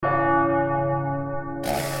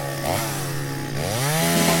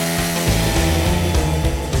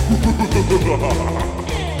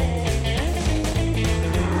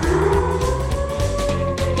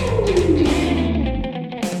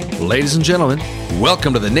Ladies and gentlemen,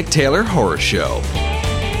 welcome to the Nick Taylor Horror Show.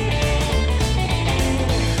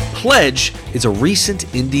 Pledge is a recent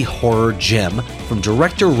indie horror gem from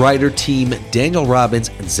director-writer team Daniel Robbins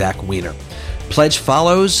and Zack Weiner. Pledge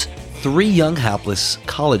follows three young hapless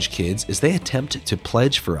college kids as they attempt to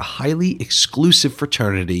pledge for a highly exclusive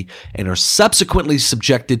fraternity and are subsequently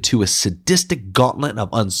subjected to a sadistic gauntlet of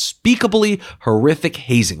unspeakably horrific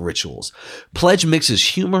hazing rituals. Pledge mixes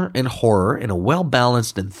humor and horror in a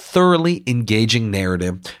well-balanced and thoroughly engaging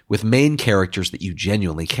narrative with main characters that you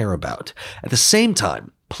genuinely care about. At the same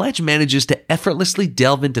time, Pledge manages to effortlessly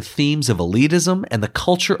delve into themes of elitism and the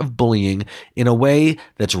culture of bullying in a way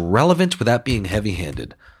that's relevant without being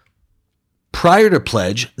heavy-handed. Prior to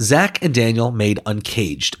Pledge, Zack and Daniel made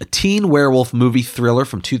Uncaged, a teen werewolf movie thriller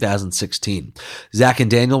from 2016. Zack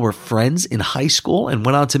and Daniel were friends in high school and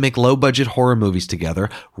went on to make low-budget horror movies together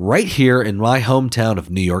right here in my hometown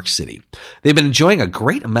of New York City. They've been enjoying a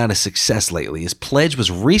great amount of success lately as Pledge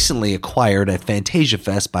was recently acquired at Fantasia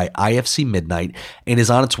Fest by IFC Midnight and is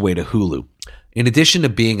on its way to Hulu. In addition to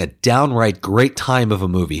being a downright great time of a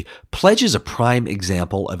movie, Pledge is a prime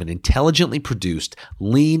example of an intelligently produced,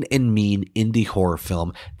 lean and mean indie horror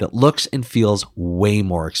film that looks and feels way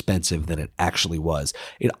more expensive than it actually was.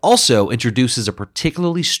 It also introduces a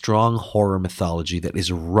particularly strong horror mythology that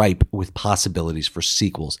is ripe with possibilities for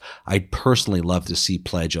sequels. I'd personally love to see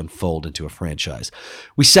Pledge unfold into a franchise.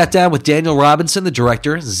 We sat down with Daniel Robinson, the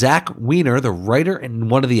director, Zack Weiner, the writer and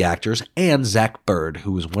one of the actors, and Zach Byrd,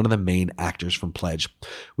 who is one of the main actors from Pledge.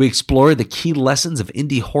 We explored the key lessons of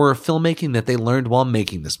indie horror filmmaking that they learned while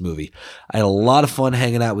making this movie. I had a lot of fun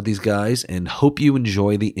hanging out with these guys and hope you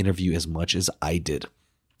enjoy the interview as much as I did.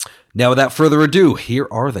 Now, without further ado, here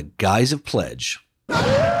are the guys of Pledge.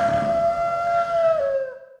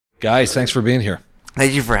 Guys, thanks for being here.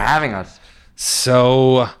 Thank you for having us.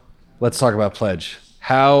 So, let's talk about Pledge.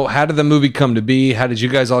 How did the movie come to be? How did you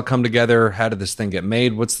guys all come together? How did this thing get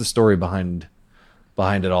made? What's the story behind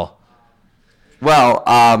it all? Well,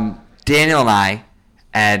 Daniel and I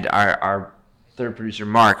and our third producer,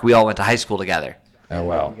 Mark, we all went to high school together. Oh,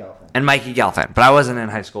 wow. And Mikey Gelfand. But I wasn't in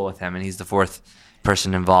high school with him, and he's the fourth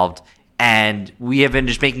person involved. And we have been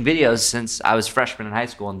just making videos since I was a freshman in high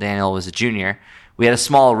school and Daniel was a junior. We had a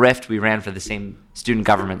small rift. We ran for the same student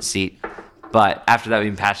government seat. But after that,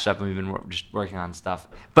 we've been patched up, and we've been just working on stuff.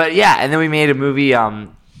 But, yeah, and then we made a movie,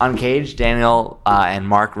 Uncaged. Daniel and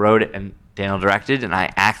Mark wrote it, and Daniel directed, and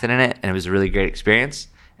I acted in it, and it was a really great experience.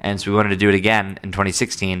 And so we wanted to do it again in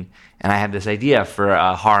 2016, and I had this idea for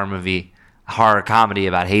a horror comedy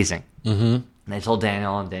about hazing. Mm-hmm. And I told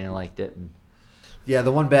Daniel, and Daniel liked it. Yeah,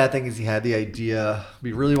 the one bad thing is he had the idea.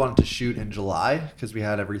 We really wanted to shoot in July because we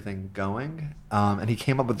had everything going, and he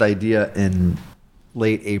came up with the idea in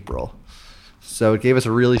late April. So it gave us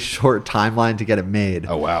a really short timeline to get it made.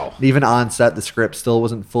 Oh, wow. Even on set, the script still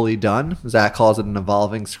wasn't fully done. Zach calls it an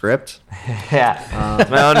evolving script. Yeah,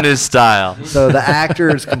 it's my own new style. So the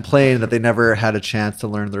actors complained that they never had a chance to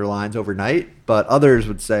learn their lines overnight, but others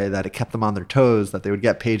would say that it kept them on their toes, that they would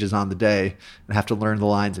get pages on the day and have to learn the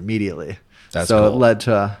lines immediately. That's so cool. It led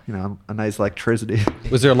to a nice electricity.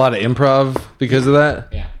 Was there a lot of improv because of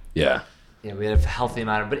that? Yeah. Yeah, we had a healthy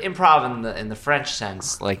amount of, but improv in the French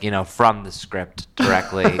sense, like, from the script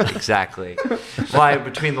directly, exactly. Why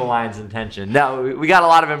between the lines and tension. No, we got a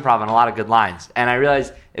lot of improv and a lot of good lines. And I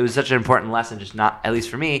realized it was such an important lesson, just not, at least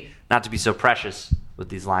for me, not to be so precious with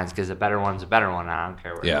these lines, because a better one's a better one. I don't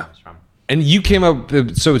care where it comes from. And you came up,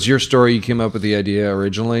 so it's your story, you came up with the idea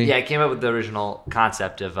originally? Yeah, I came up with the original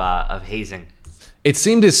concept of hazing. It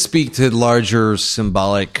seemed to speak to larger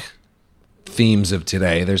symbolic themes of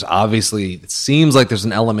today. There's obviously, it seems like there's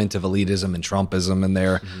an element of elitism and Trumpism in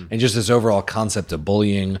there, and just this overall concept of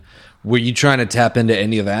bullying. Were you trying to tap into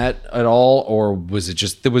any of that at all, or was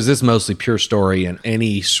this mostly pure story, and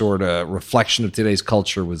any sort of reflection of today's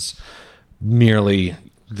culture was merely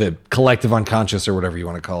the collective unconscious, or whatever you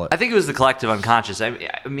want to call it? I think it was the collective unconscious. I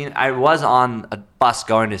mean, I was on a bus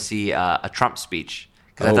going to see a Trump speech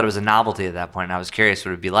because I thought it was a novelty at that point, and I was curious what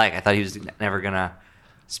it would be like. I thought he was never going to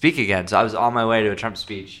speak again. So I was on my way to a Trump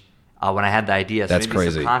speech when I had the idea. So that's maybe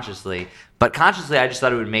crazy. Subconsciously. But consciously, I just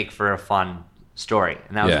thought it would make for a fun story.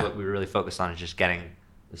 And that was what we were really focused on, is just getting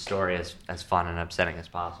the story as fun and upsetting as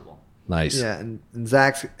possible. Nice. Yeah, and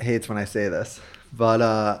Zach hates when I say this, but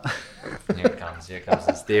Here it comes.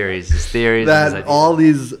 His theories. That all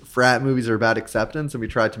these frat movies are about acceptance, and we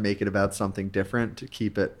tried to make it about something different to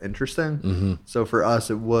keep it interesting. Mm-hmm. So for us,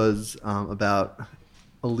 it was about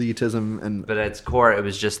elitism and But at its core, it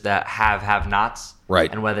was just that have-nots.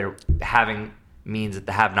 Right. And whether having means that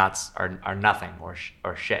the have-nots are nothing or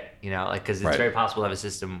shit, you know, like, because it's Right. very possible to have a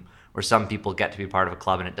system where some people get to be part of a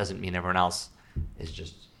club and it doesn't mean everyone else is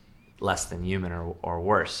just less than human or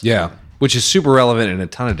worse. Yeah, which is super relevant in a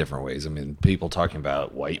ton of different ways. I mean, people talking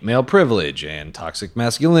about white male privilege and toxic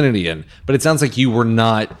masculinity, but it sounds like you were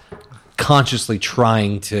not consciously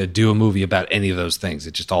trying to do a movie about any of those things.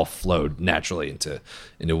 It just all flowed naturally into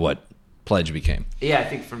what Pledge became. Yeah, I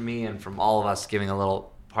think from me and from all of us giving a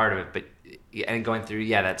little part of it, but and going through,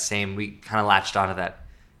 that same, we kind of latched onto that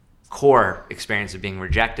core experience of being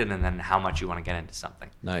rejected and then how much you want to get into something.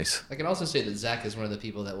 Nice. I can also say that Zach is one of the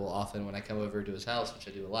people that will often, when I come over to his house, which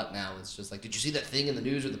I do a lot now, it's just like, did you see that thing in the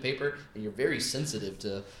news or the paper? And you're very sensitive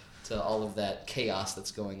to all of that chaos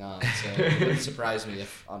that's going on. So it wouldn't surprise me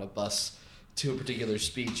if on a bus to a particular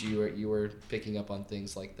speech you were picking up on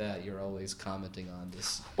things like that. You're always commenting on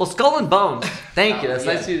this. Well, Skull and Bones, thank you. That's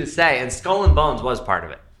nice of you to say. And Skull and Bones was part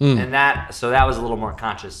of it. And that was a little more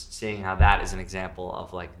conscious, seeing how that is an example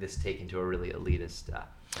of like this taken to a really elitist.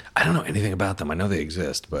 I don't know anything about them. I know they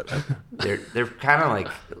exist, but they're kind of like,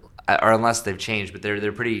 or unless they've changed, but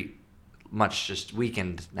they're pretty much just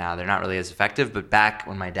weakened now. They're not really as effective. But back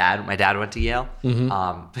when my dad went to Yale,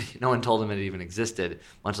 but no one told him it even existed,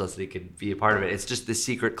 much less that he could be a part of it. It's just this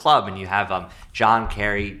secret club, and you have John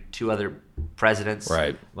Kerry, 2 other presidents,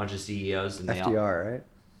 right, a bunch of CEOs, and FDR, right?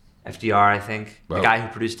 FDR, I think. Whoa. The guy who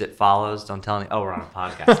produced It Follows. Don't tell me. Oh, we're on a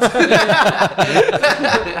podcast.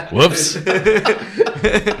 Whoops. A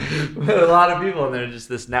lot of people in there. Just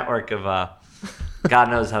this network of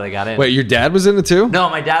God knows how they got in. Wait, your dad was in it too? No,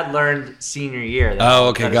 my dad learned senior year. Oh,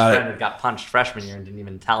 okay, that got his it. friend had got punched freshman year and didn't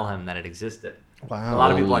even tell him that it existed. Wow. A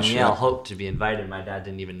lot of people Holy in Yale shit. hoped to be invited. My dad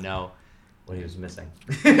didn't even know what he was missing.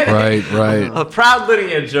 Right. A proud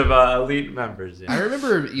lineage of elite members. I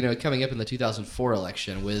remember, coming up in the 2004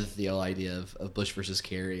 election with the whole idea of Bush versus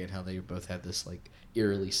Kerry and how they both had this like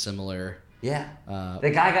eerily similar. Yeah. The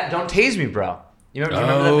guy don't tase me, bro. You remember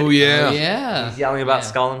that Oh, video? yeah. Yeah. He's yelling about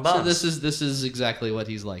Skull and Bones. So this is exactly what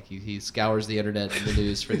he's like. He scours the internet and the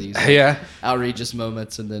news for these Yeah. outrageous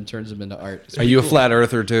moments and then turns them into art. It's Are you a pretty flat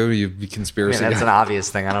earther too? You I mean, conspiracy that's guy? an obvious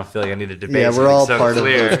thing. I don't feel like I need to debate. Yeah, we're all something part so of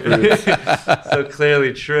clear. those groups. So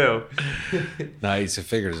clearly true. Nice. I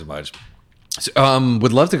figured as much. So,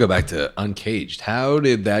 would love to go back to Uncaged. How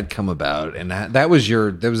did that come about? And that was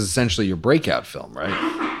essentially your breakout film,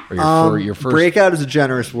 right? Or your first Breakout is a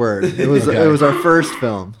generous word. It was Okay. it was our first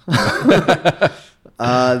film.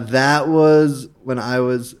 That was when it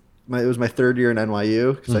was my 3rd year in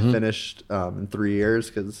NYU because I finished in 3 years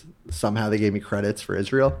because somehow they gave me credits for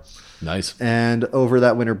Israel. Nice. And over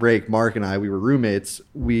that winter break, Mark and I, we were roommates.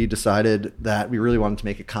 We decided that we really wanted to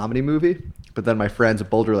make a comedy movie. But then my friends at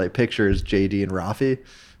Boulder Light Pictures, JD and Rafi,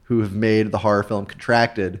 who have made the horror film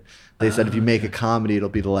Contracted, they said, if you make a comedy, it'll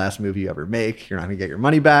be the last movie you ever make. You're not going to get your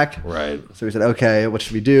money back. Right. So we said, okay, what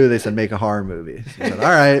should we do? They said, make a horror movie. So we said, all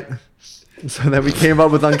right. So then we came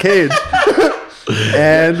up with Uncaged.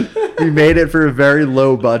 And we made it for a very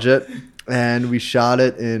low budget. And we shot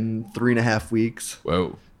it in 3.5 weeks.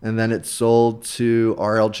 Whoa. And then it sold to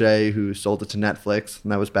RLJ, who sold it to Netflix.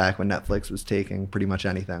 And that was back when Netflix was taking pretty much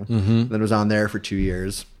anything. Then it was on there for 2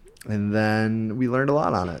 years. And then we learned a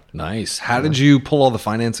lot on it. Nice. How did you pull all the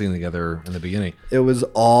financing together in the beginning? It was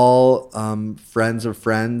all friends of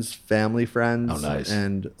friends, family friends. Oh, nice.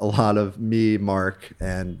 And a lot of me, Mark,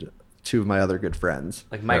 and 2 of my other good friends.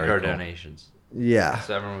 Like micro cool. donations. Yeah.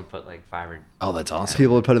 So everyone would put like $5 or Oh, that's awesome.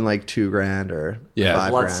 People would put in like $2,000 or Yeah. $5,000.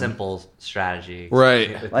 blood simple strategy.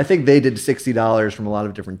 Right. I think they did $60 from a lot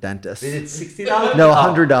of different dentists. They did $60? No, Oh.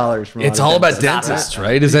 $100 from a It's lot of all about dentists. dentists,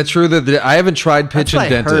 right? Is that true? That I haven't tried pitching what I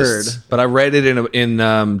dentists, heard. but I read it in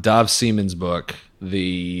Dov Seaman's book,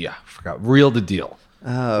 I forgot, Real to Deal.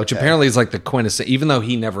 Oh, Which okay. apparently is like the quintessence. Even though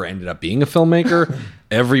he never ended up being a filmmaker,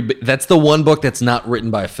 that's the one book that's not written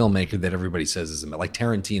by a filmmaker that everybody says is like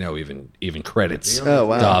Tarantino even credits Oh,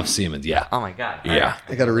 wow. Dov Seaman. Yeah, Oh my God. Yeah.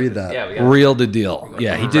 I got to read that. Yeah, we got Real to Deal.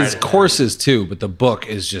 Yeah, he did his Write it down. courses too, but the book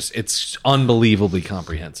is it's unbelievably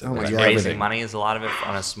comprehensive. Oh my It's God. Raising everything. money is a lot of it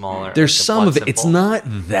on a smaller. There's like a some blood of it. It's simple. not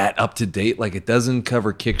that up to date. Like it doesn't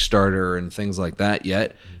cover Kickstarter and things like that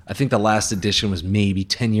yet. I think the last edition was maybe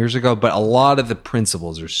 10 years ago, but a lot of the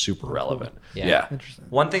principles are super relevant. Yeah. Interesting.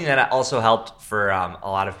 One thing that also helped for a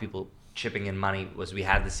lot of people chipping in money was we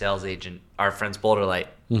had the sales agent, our friends Boulder Light,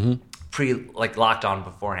 locked on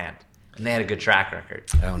beforehand, and they had a good track record.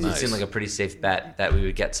 Oh, It nice. seemed like a pretty safe bet that we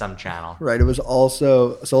would get some channel. Right. It was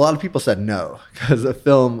also, so a lot of people said no because a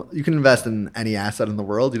film, you can invest in any asset in the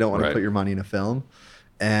world. You don't want Right. to put your money in a film.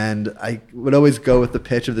 And I would always go with the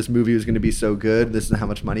pitch of this movie was going to be so good. This is how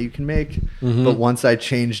much money you can make. But once I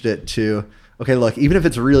changed it to, okay, look, even if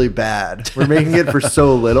it's really bad, we're making it for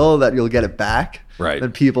so little that you'll get it back. Right.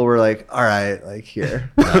 Then people were like, all right, like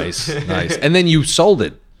here. Nice. And then you sold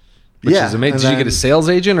it. Which is amazing. Did you get a sales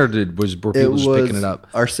agent, or were people just picking it up?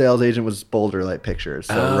 Our sales agent was Boulder Light Pictures,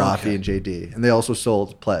 so Rafi and JD. And they also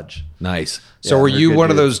sold Pledge. Nice. So were you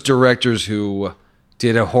one of those directors who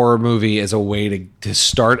did a horror movie as a way to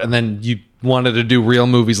start, and then you wanted to do real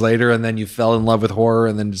movies later, and then you fell in love with horror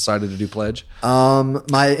and then decided to do Pledge?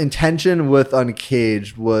 My intention with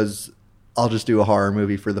Uncaged was I'll just do a horror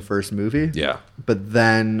movie for the first movie. Yeah. But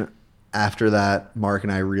then after that, Mark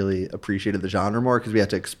and I really appreciated the genre more because we had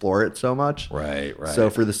to explore it so much. Right. So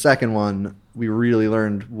for the second one, we really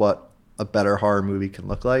learned what a better horror movie can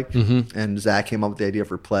look like. And Zach came up with the idea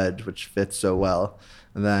for Pledge, which fits so well.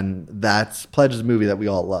 And then Pledge is a movie that we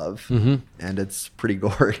all love, and it's pretty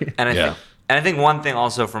gory. And I think one thing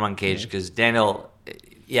also from Uncaged, because Daniel,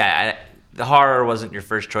 the horror wasn't your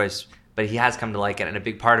first choice, but he has come to like it, and a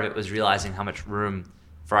big part of it was realizing how much room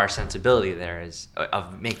for our sensibility there is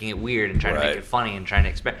of making it weird and trying to make it funny and trying to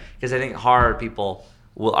expect. Because I think horror people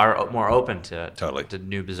are more open to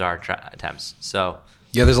new bizarre attempts. So.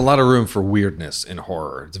 Yeah, there's a lot of room for weirdness in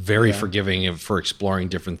horror. It's very forgiving for exploring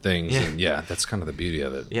different things. And that's kind of the beauty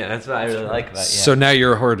of it. Yeah, that's what I really like about it. So now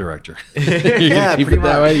you're a horror director. You're yeah, keep it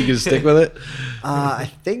that way? You can stick with it?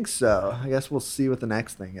 I think so. I guess we'll see what the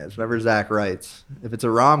next thing is. Whatever Zach writes. If it's a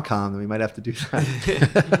rom-com, then we might have to do that.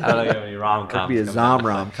 I don't know if any rom-com. It'd be a Zom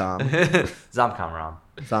rom-com. Zom-com rom.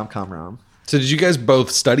 Zom-com rom. So did you guys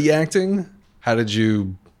both study acting? How did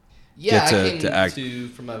you... Yeah, I came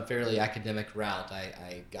act from a fairly academic route.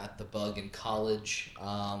 I got the bug in college.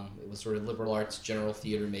 It was sort of liberal arts, general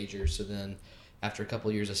theater major. So then after a couple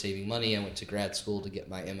of years of saving money, I went to grad school to get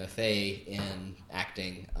my MFA in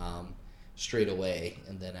acting straight away.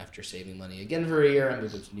 And then after saving money again for a year, I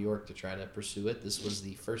moved up to New York to try to pursue it. This was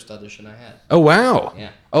the first audition I had. Oh, wow. Yeah.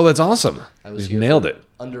 Oh, that's awesome. I was You nailed it.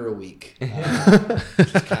 Under a week.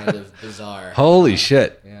 Which is kind of bizarre. Holy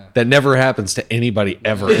shit. Yeah. That never happens to anybody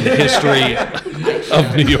ever in the history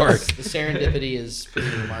of New York. The serendipity is pretty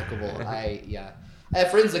remarkable. I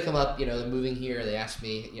have friends that come up, they're moving here. They ask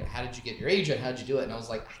me, how did you get your agent? How did you do it? And I was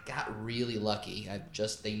like, I got really lucky.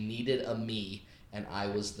 They needed a me, and I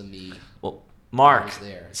was the me. Well, Mark, was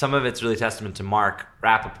there. Some of it's really testament to Mark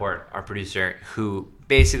Rappaport, our producer, who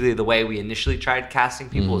basically the way we initially tried casting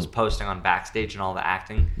people was posting on Backstage and all the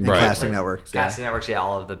acting. Right. Casting networks. Casting networks,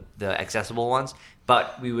 all of the accessible ones.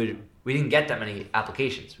 But we didn't get that many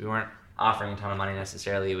applications. We weren't offering a ton of money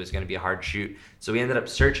necessarily. It was going to be a hard shoot. So we ended up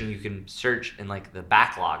searching. You can search in like the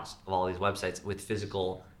backlogs of all these websites with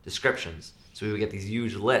physical descriptions. So we would get these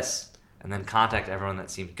huge lists and then contact everyone that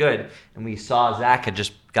seemed good. And we saw Zach had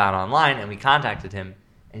just got online, and we contacted him,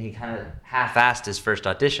 and he kind of half-assed his first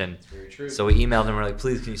audition. That's very true. So we emailed him. We're like,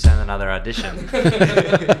 please, can you send another audition?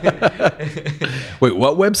 Wait,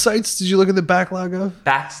 what websites did you look at the backlog of?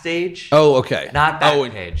 Backstage. Oh, okay. Not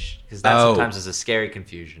Backpage, because that sometimes is a scary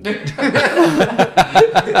confusion.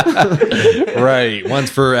 Right.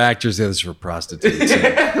 One's for actors, the other's for prostitutes.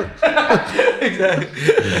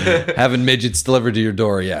 Exactly. Having midgets delivered to your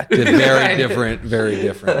door, very different, very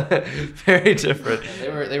different. Very different.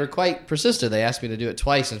 They were quite persistent. They asked me to do it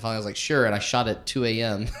twice, and finally I was like, sure. And I shot at 2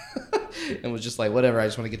 a.m. and was just like, whatever. I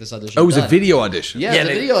just want to get this audition. Oh, it was done. A video audition. Yeah, the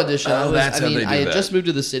video audition. Oh, that's how they do I had that. just moved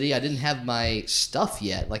to the city. I didn't have my stuff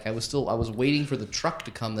yet. Like I was waiting for the truck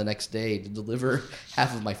to come the next day to deliver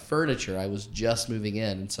half of my furniture. I was just moving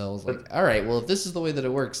in, and so I was like, all right, well, if this is the way that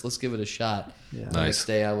it works, let's give it a shot. Yeah. The next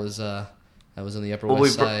day, I was in the Upper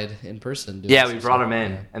West Side in person. Yeah, we brought him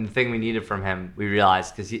in, and the thing we needed from him, we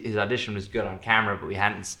realized, because his audition was good on camera, but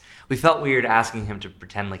we felt weird asking him to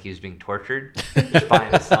pretend like he was being tortured just by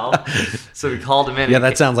himself. So we called him in. Yeah,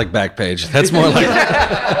 that sounds like Backpage. That's more like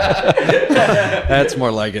That's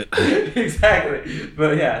more like it. Exactly.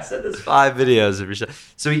 But yeah, send us 5 videos of your show.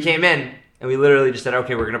 So he came in, and we literally just said,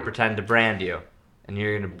 okay, we're going to pretend to brand you. And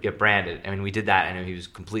you're going to get branded. I mean, we did that, and he was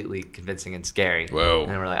completely convincing and scary. Whoa.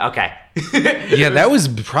 And we're like, okay. Yeah, that was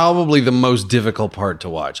probably the most difficult part to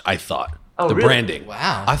watch, I thought. Oh, the really? branding.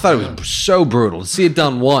 Wow. I thought it was so brutal. To see it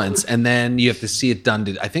done once, and then you have to see it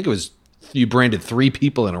done I think it was, you branded 3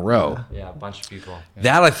 people in a row. Yeah, a bunch of people.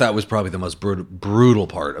 That I thought was probably the most brutal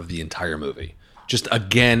part of the entire movie. Just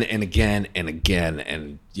again and again and again,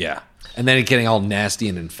 and yeah. And then it getting all nasty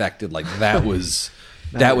and infected, like that was...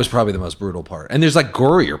 That was probably the most brutal part. And there's like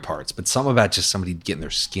gorier parts, but some about just somebody getting their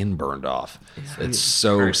skin burned off. It's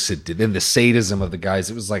so sadistic. And the sadism of the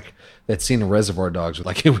guys, it was like that scene in Reservoir Dogs,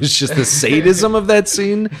 like it was just the sadism of that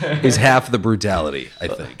scene is half the brutality, I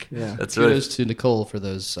think. Yeah. That's really Kudos to Nicole for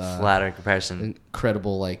those flattering comparison.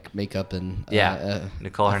 incredible like makeup and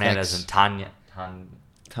Nicole Hernandez effects. and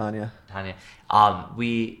Tanya.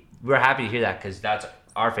 we were happy to hear that because that's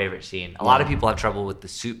our favorite scene. A lot of people have trouble with the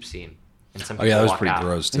soup scene, and some Oh people yeah, that was walk pretty out.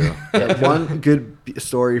 gross too. Yeah, one good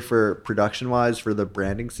story for production-wise for the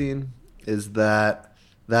branding scene is that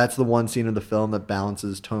that's the one scene in the film that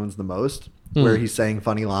balances tones the most, where he's saying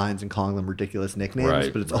funny lines and calling them ridiculous nicknames,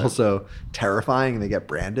 Right, but it's right. also terrifying and they get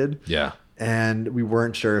branded. Yeah. And we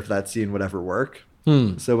weren't sure if that scene would ever work.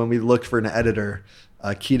 So when we looked for an editor,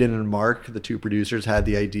 Keaton and Mark, the two producers, had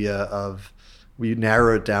the idea of we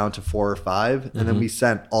narrow it down to 4 or 5, and then we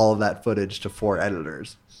sent all of that footage to 4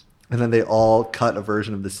 editors. And then they all cut a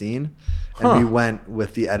version of the scene, and we went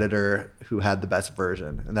with the editor who had the best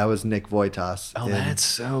version, and that was Nick Voitas. Oh, that's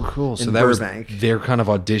so cool. So in that Burbank. was their kind of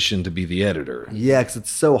audition to be the editor. Yeah, because it's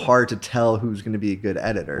so hard to tell who's going to be a good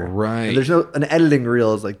editor. Right. And there's an editing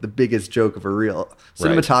reel is like the biggest joke of a reel.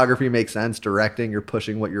 Right. Cinematography makes sense. Directing, you're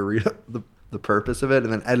pushing what your reel, the purpose of it,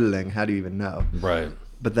 and then editing, how do you even know? Right.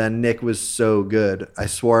 But then Nick was so good. I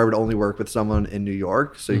swore I would only work with someone in New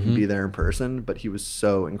York so you can be there in person, but he was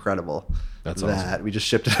so incredible That's that awesome. we just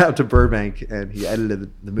shipped it out to Burbank and he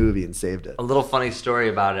edited the movie and saved it. A little funny story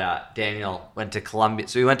about Daniel went to Columbia.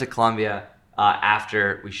 So we went to Columbia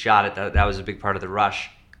after we shot it. That was a big part of the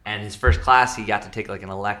rush. And his first class, he got to take like an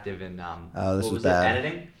elective in This what was was bad. it,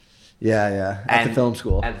 editing. Yeah. At the film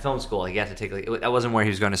school. At the film school, he got to take that wasn't where he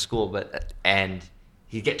was going to school, but and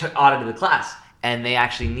he took audited the class, and they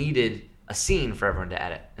actually needed a scene for everyone to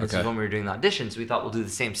edit. And this Okay. is when we were doing the auditions. We thought we'll do the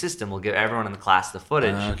same system. We'll give everyone in the class the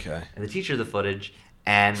footage, Okay. and the teacher the footage,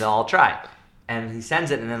 and they'll all try. And he sends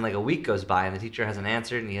it, and then like a week goes by, and the teacher hasn't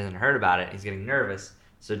answered, and he hasn't heard about it. He's getting nervous,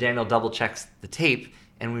 so Daniel double checks the tape,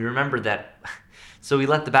 and we remembered that. So we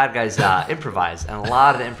let the bad guys improvise, and a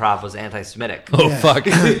lot of the improv was anti-Semitic. Oh fuck.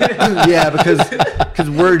 Yeah, because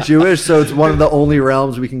we're Jewish, so it's one of the only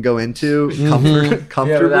realms we can go into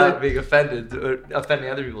comfortably. Yeah, without being offended, or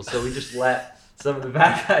offending other people. So we just let some of the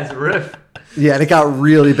bad guys riff. Yeah, and it got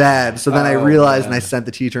really bad. So then I Oh, realized, man. and I sent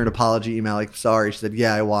the teacher an apology email, like, sorry. She said,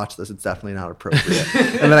 yeah, I watched this. It's definitely not appropriate.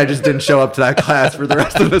 And then I just didn't show up to that class for the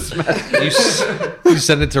rest of the semester. You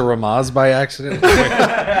sent it to Ramaz by accident? Oh,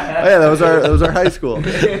 yeah, that was our high school.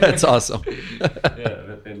 That's awesome. Yeah,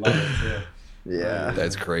 but they love it too. Yeah.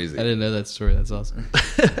 That's I crazy. didn't know that story. That's awesome.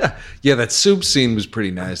 Yeah, that soup scene was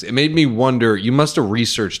pretty nice. It made me wonder, you must have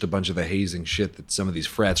researched a bunch of the hazing shit that some of these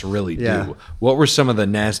frats really Yeah. do. What were some of the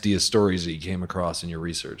nastiest stories that you came across in your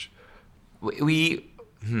research?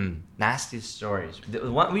 Nastiest stories.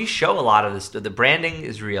 We show a lot of this. The branding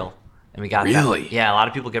is real, and we got that. Really? Yeah, a lot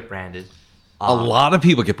of people get branded. A lot of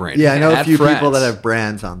people get branded. Yeah, I know a at few frats. people that have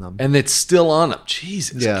brands on them. And it's still on them.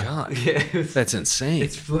 Jesus Yeah. God. Yeah, That's insane.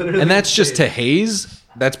 It's literally and that's just to insane. haze?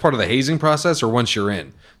 That's part of the hazing process, or once you're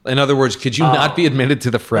in? In other words, could you not be admitted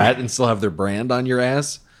to the frat and still have their brand on your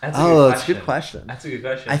ass? That's That's a good question. That's a good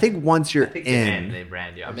question. I think once you're I think in. they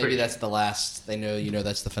brand you. I'm Maybe pretty- that's the last. They know,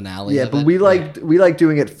 that's the finale. Yeah, of but it. we like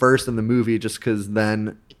doing it first in the movie just because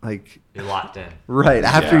then, like, you're locked in. right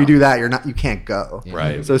after Yeah. you do that, you can't go.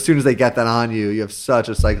 Right. So as soon as they get that on you, you have such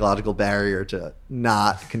a psychological barrier to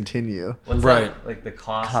not continue. What's Right. that? Like the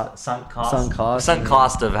cost, Sunk cost. sunk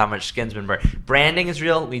cost of how much skin's been burned. Branding is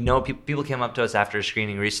real. We know people came up to us after a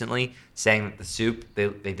screening recently saying that the soup they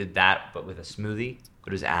did that, but with a smoothie.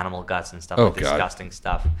 But it was animal guts and stuff. Oh, like God. disgusting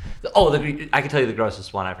stuff. I can tell you the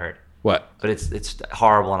grossest one I've heard, What? but it's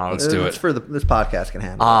horrible and I'll Let's do It's it. for this podcast can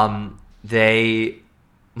handle.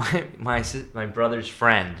 My brother's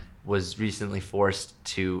friend was recently forced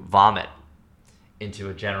to vomit into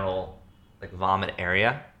a general vomit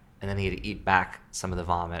area, and then he had to eat back some of the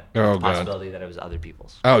vomit. Oh, the God. possibility that it was other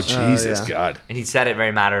people's. Oh, Jesus yeah. God. And he said it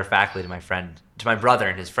very matter-of-factly to my brother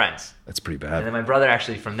and his friends. That's pretty And then bad. my brother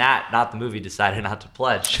actually, from that, not the movie, decided not to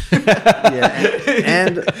pledge. Yeah,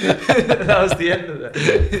 and That was the end of it.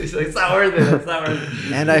 He's like, it's not worth it. It's not worth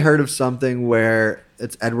it. and I heard of something where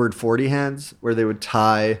it's Edward 40 hands, where they would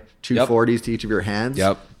tie two Yep. 40s to each of your hands.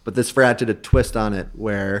 Yep. But this frat did a twist on it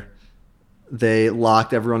where they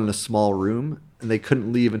locked everyone in a small room and they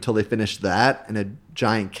couldn't leave until they finished that in a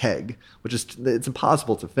giant keg, which is it's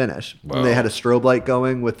impossible to finish. Wow. And they had a strobe light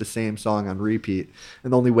going with the same song on repeat,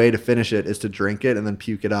 and the only way to finish it is to drink it and then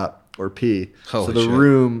puke it up or pee. Holy so the shit.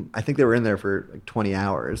 room, I think they were in there for like 20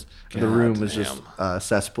 hours. And the God room was just damn. a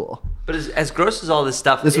cesspool. But as gross as all this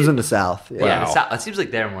stuff This was in the South. Yeah, Wow. the South, it seems like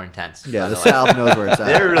they're more intense. Yeah, by the way. South knows where it's at.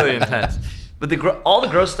 They're really intense. But all the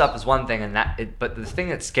gross stuff is one thing, but the thing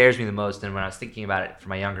that scares me the most, and when I was thinking about it for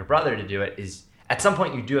my younger brother to do it, is at some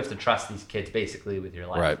point you do have to trust these kids basically with your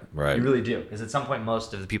life. Right. You really do, because at some point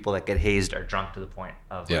most of the people that get hazed are drunk to the point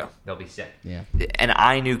of they'll be sick. Yeah. And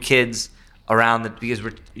I knew kids around because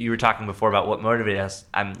you were talking before about what motivated us.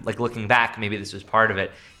 I'm like looking back, maybe this was part of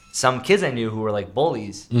it. Some kids I knew who were like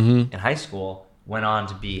bullies in high school went on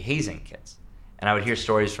to be hazing kids. And I would hear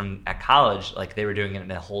stories from at college, like they were doing it in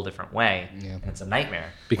a whole different way, and it's a nightmare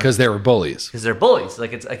Because they were bullies. because they're bullies.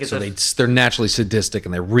 Like it's So they're naturally sadistic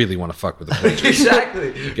and they really want to fuck with the police.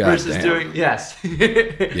 exactly God versus damn. doing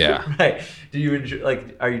Yeah. right. Do you enjoy,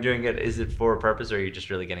 like? Are you doing it? Is it for a purpose, or are you just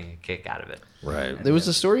really getting a kick out of it? Right. There was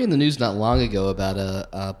a story in the news not long ago about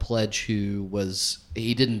a pledge who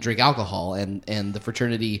he didn't drink alcohol, and the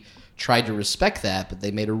fraternity tried to respect that, but they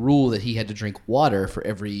made a rule that he had to drink water for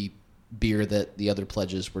every beer that the other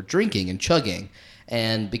pledges were drinking and chugging.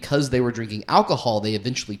 And because they were drinking alcohol, they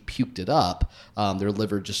eventually puked it up. Their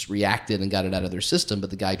liver just reacted and got it out of their system, but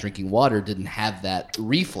the guy drinking water didn't have that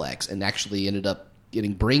reflex and actually ended up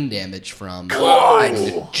getting brain damage from having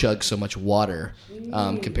to chug so much water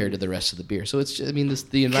compared to the rest of the beer. So it's,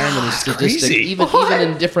 the environment is sadistic. crazy. Even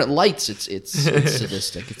in different lights, it's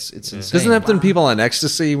sadistic. It's insane. Doesn't that happen to people on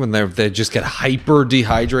ecstasy when they just get hyper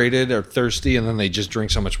dehydrated or thirsty and then they just drink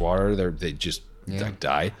so much water they just like,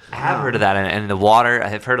 die? I have heard of that, and the water. I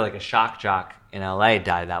have heard like a shock jock in LA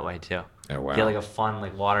died that way too. Oh, wow. Get like a fun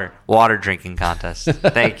like water drinking contest.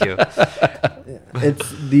 Thank you.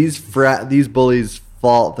 It's these bullies'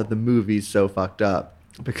 fault that the movie's so fucked up,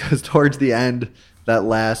 because towards the end, that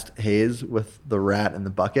last haze with the rat in the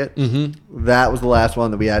bucket, that was the last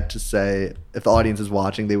one that we had to say, if the audience is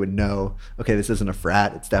watching, they would know, okay, this isn't a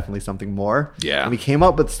frat, it's definitely something more. Yeah. And we came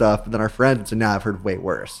up with stuff, but then our friends said, now I've heard way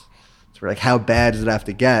worse. So we're like, how bad does it have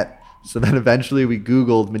to get? So then eventually we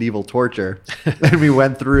Googled medieval torture and we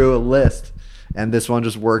went through a list, and this one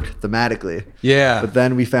just worked thematically. Yeah. But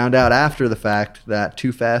then we found out after the fact that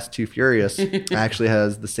Too Fast, Too Furious actually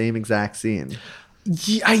has the same exact scene.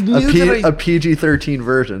 Yeah, I knew A PG-13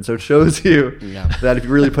 version. So it shows you Yeah. that if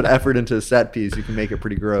you really put effort into a set piece, you can make it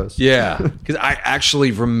pretty gross. Yeah, because I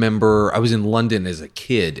actually remember I was in London as a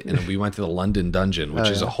kid, and we went to the London Dungeon, which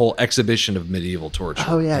is a whole exhibition of medieval torture.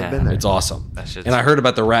 Oh, yeah, I've been there. It's awesome. That shit's- And I heard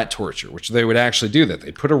about the rat torture, which they would actually do that.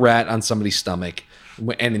 They'd put a rat on somebody's stomach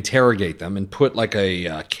and interrogate them and put like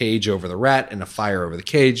a cage over the rat and a fire over the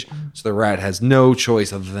cage. So the rat has no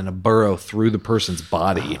choice other than to burrow through the person's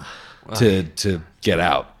body to get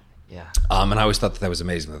out. Yeah. And I always thought that was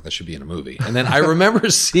amazing, that should be in a movie. And then I remember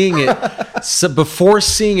seeing it, so before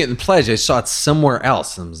seeing it in Pledge, I saw it somewhere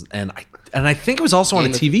else. And I think it was also on a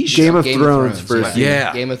TV show. Game of Thrones first.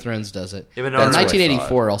 Yeah. Game of Thrones does it. Yeah, but no, And that's what I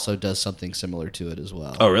 1984 also does something similar to it as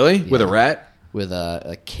well. Oh, really? With a rat? With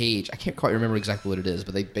a cage. I can't quite remember exactly what it is,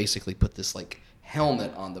 but they basically put this like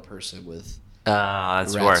helmet on the person with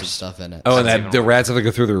That's rats and worse. stuff in it. Oh, and Sounds that even the rats have to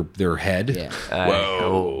go through their head? Yeah.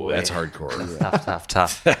 Whoa, that's hardcore.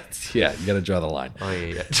 Tough. Yeah, you got to draw the line. Oh,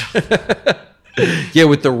 yeah. Yeah,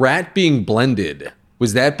 with the rat being blended,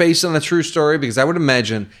 was that based on a true story? Because I would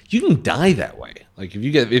imagine you can die that way. Like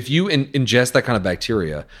if you ingest that kind of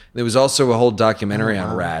bacteria. There was also a whole documentary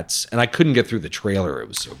on rats, and I couldn't get through the trailer. It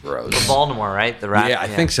was so gross. Baltimore, right? The rat. Yeah, I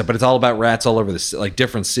think so. But it's all about rats all over like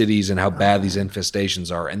different cities and how bad these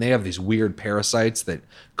infestations are. And they have these weird parasites that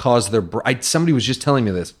cause their. Somebody was just telling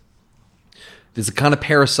me this. There's a kind of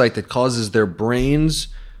parasite that causes their brains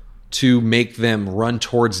to make them run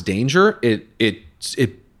towards danger. It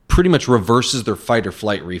pretty much reverses their fight or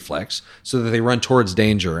flight reflex, so that they run towards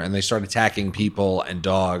danger and they start attacking people and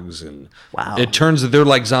dogs. And Wow. it turns they're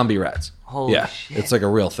like zombie rats. Holy yeah, shit. it's like a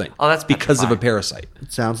real thing. Oh, that's because of a petrifying. parasite.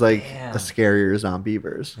 It sounds like Damn. a scarier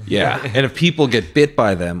Zombievers. Yeah, and if people get bit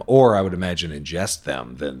by them, or I would imagine ingest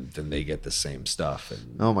them, then they get the same stuff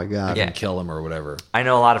and Oh my god. Yeah. can kill them or whatever. I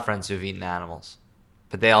know a lot of friends who've eaten animals,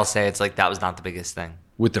 but they all say it's like that was not the biggest thing.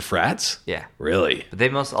 With the frats? Yeah. Really? But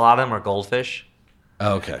a lot of them are goldfish.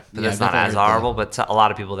 Oh, okay. But Yeah, that's I've not never as heard that. horrible. But a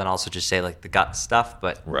lot of people then also just say like the gut stuff.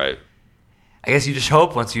 But Right. I guess you just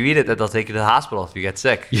hope once you eat it that they'll take you to the hospital if you get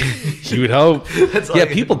sick. You would hope. That's all Yeah, I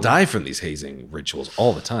can people do. die from these hazing rituals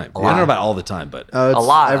all the time. I lot. don't know about all the time, but It's A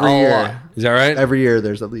lot, every a year. lot. is that right? Every year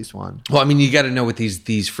there's at least one. Well, I mean, you got to know with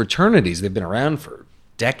these fraternities, they've been around for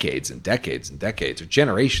decades and decades and decades, or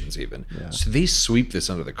generations even. So they sweep this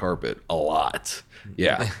under the carpet a lot.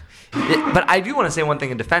 Yeah. But I do want to say one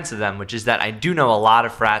thing in defense of them, which is that I do know a lot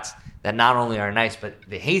of frats that not only are nice, but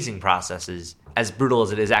the hazing processes, as brutal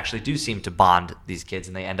as it is, actually do seem to bond these kids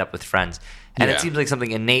and they end up with friends. And Yeah. it seems like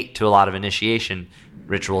something innate to a lot of initiation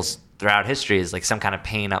rituals throughout history is like some kind of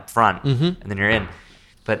pain up front, and then you're in.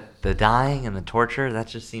 But the dying and the torture, that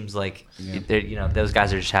just seems like, those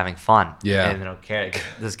guys are just having fun. Yeah. And they don't care.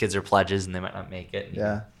 Those kids are pledges and they might not make it.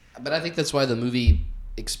 Yeah. But I think that's why the movie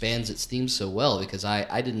expands its themes so well, because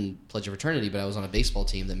I didn't pledge a fraternity, but I was on a baseball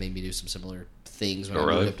team that made me do some similar things when I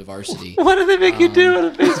moved up to varsity. What did they make you do on a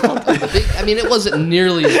baseball team? It wasn't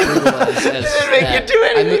nearly as brutal as They didn't make you do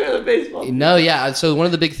anything on a baseball team. No, yeah. So one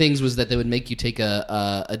of the big things was that they would make you take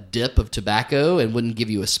a dip of tobacco and wouldn't give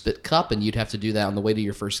you a spit cup, and you'd have to do that on the way to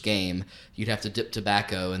your first game. You'd have to dip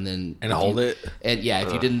tobacco and then hold it. And yeah,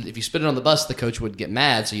 if you spit it on the bus, the coach would get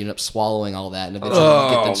mad, so you end up swallowing all that, and eventually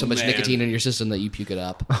you get so much nicotine in your system that you puke it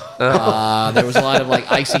up. There was a lot of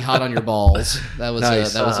like icy hot on your balls. That was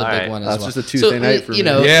Nice. a big one as well. That's just a Tuesday night for me.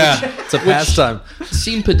 Yeah, it's a pastime.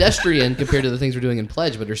 Seem pedestrian compared to the things we're doing in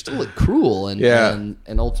Pledge, but they're still cruel and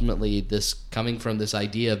ultimately this coming from this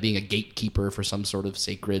idea of being a gatekeeper for some sort of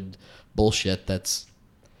sacred bullshit that's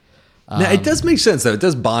Now, it does make sense, though. It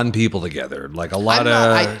does bond people together. Like a lot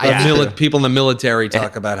of people in the military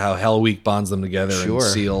talk about how Hell Week bonds them together and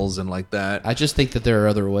SEALs and like that. I just think that there are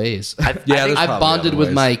other ways. I've bonded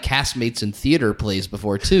with my castmates in theater plays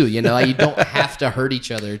before, too. You don't have to hurt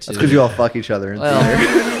each other. That's because you all fuck each other in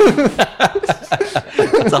theater.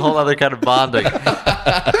 It's a whole other kind of bonding.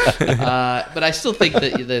 But I still think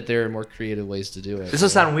that there are more creative ways to do it. This will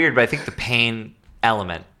sound weird, but I think the pain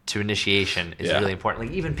element to initiation is really important.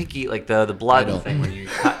 Like even Pinky, like the blood thing when you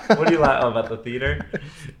cut. What do you like about the theater?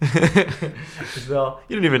 Well,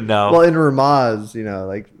 you don't even know. Well, in Ramaz,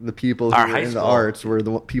 like the people who Our were high in the school. arts were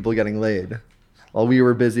the people getting laid, while we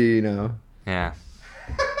were busy, Yeah.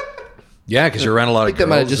 Yeah, because you're around a lot I of think that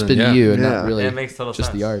might have just been you and not really Yeah, it makes total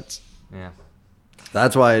just sense. the arts. Yeah.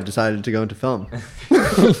 That's why I decided to go into film.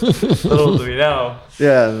 Little do we know.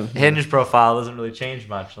 Yeah. Hinge profile doesn't really change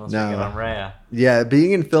much unless No. we get on Rhea. Yeah,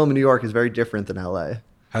 being in film in New York is very different than LA.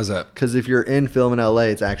 How's that? Because if you're in film in LA,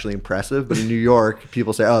 it's actually impressive. But in New York,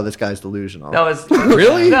 people say, oh, this guy's delusional. No, it's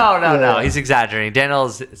Really? No. He's exaggerating.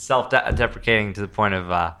 Daniel's self-deprecating to the point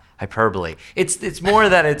of hyperbole. It's more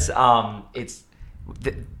that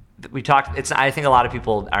we talked. I think a lot of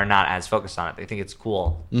people are not as focused on it. They think it's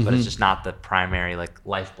cool, but it's just not the primary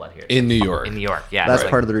lifeblood here. In New York. In New York, yeah. That's It's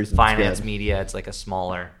part of the reason it's Finance, good. media. It's like a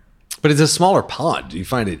smaller. But it's a smaller pond. Do you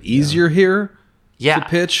find it easier here to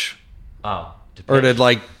pitch? Oh. Or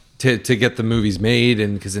to get the movies made?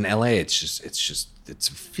 And because in LA, it's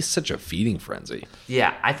such a feeding frenzy.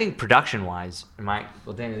 Yeah, I think production-wise,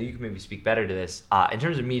 Daniel, you can maybe speak better to this. In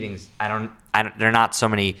terms of meetings, there are not so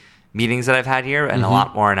many meetings that I've had here, and a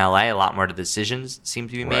lot more in LA. A lot more decisions seem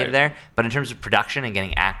to be made there. But in terms of production and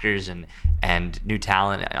getting actors and new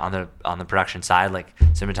talent on the production side, like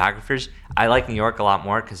cinematographers, I like New York a lot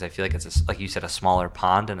more because I feel like it's like you said, a smaller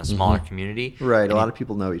pond and a smaller community. Right, a lot of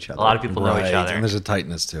people know each other. A lot of people know each other. And there's a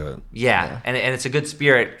tightness to it. Yeah. And it's a good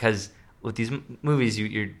spirit because with these movies,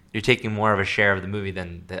 you're taking more of a share of the movie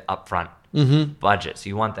than the upfront budget. So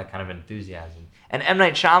you want that kind of enthusiasm. And M.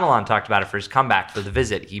 Night Shyamalan talked about it for his comeback for The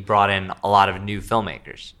Visit. He brought in a lot of new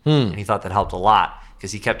filmmakers, and he thought that helped a lot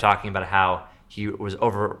because he kept talking about how he was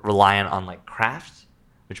over-reliant on craft,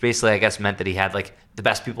 which basically I guess meant that he had the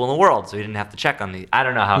best people in the world, so he didn't have to check on the. I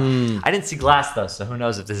don't know how. I didn't see Glass though, so who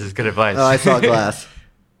knows if this is good advice. Oh, I saw Glass.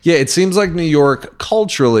 Yeah, it seems like New York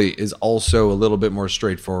culturally is also a little bit more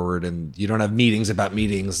straightforward, and you don't have meetings about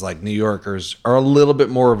meetings. Like New Yorkers are a little bit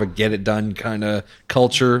more of a get it done kind of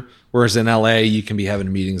culture, whereas in LA you can be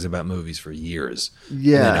having meetings about movies for years, and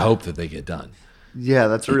then hope that they get done. Yeah,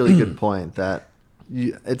 that's a really good point. That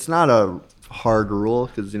it's not a hard rule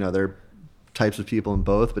because there are types of people in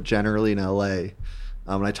both, but generally in LA,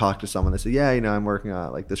 when I talk to someone, they say, "Yeah, I'm working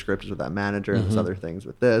on the script is with that manager and there's other things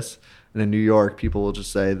with this." And in New York, people will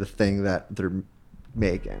just say the thing that they're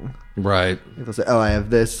making. Right. They'll say, "Oh, I have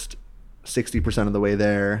this 60% of the way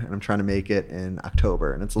there, and I'm trying to make it in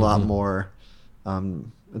October." And it's a lot more.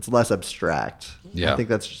 It's less abstract. Yeah. I think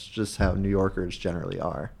that's just how New Yorkers generally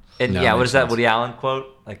are. And No, what is that sense. Woody Allen quote?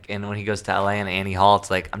 And when he goes to LA and Annie Hall,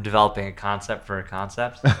 it's like, I'm developing a concept for a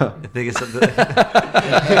concept. I think it's something.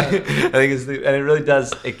 and it really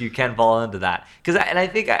does. You can fall into that I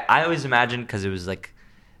think I always imagined because it was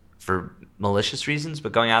for malicious reasons,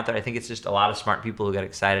 but going out there, I think it's just a lot of smart people who get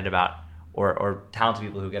excited about, or talented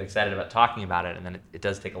people who get excited about talking about it, and then it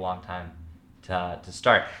does take a long time to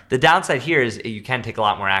start. The downside here is you can take a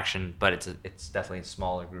lot more action, but it's definitely a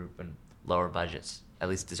smaller group and lower budgets. At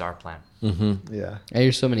least is our plan. Yeah. I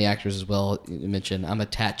hear so many actors as well. You mentioned I'm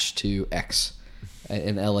attached to X,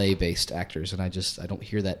 and LA-based actors, and I don't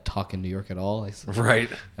hear that talk in New York at all. Right.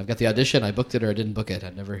 I've got the audition, I booked it or I didn't book it.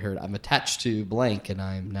 I've never heard I'm attached to blank, and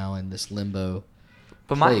I'm now in this limbo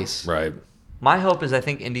place. Right. My hope is I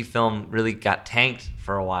think indie film really got tanked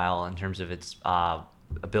for a while in terms of its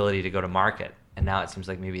ability to go to market, and now it seems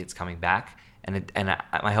like maybe it's coming back.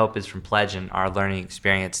 My hope is from Pledge and our learning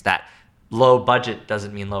experience that low budget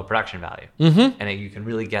doesn't mean low production value, and you can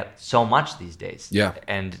really get so much these days. Yeah,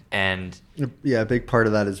 and a big part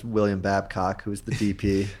of that is William Babcock, who's the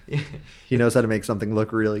DP. He knows how to make something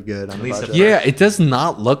look really good on the budget. Yeah, it does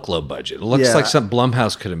not look low budget. It looks like something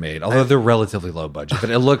Blumhouse could have made, although they're relatively low budget.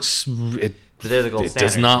 But it looks it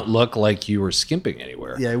does not look like you were skimping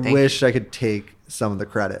anywhere. Yeah, I wish I could take some of the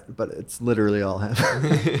credit, but it's literally all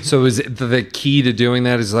him. So is it the key to doing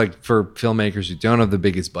that is like for filmmakers who don't have the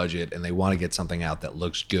biggest budget and they want to get something out that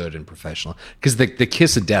looks good and professional? Because the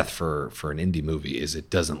kiss of death for an indie movie is it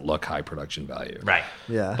doesn't look high production value. Right.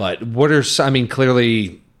 Yeah. But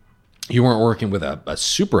clearly you weren't working with a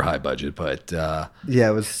super high budget, but yeah,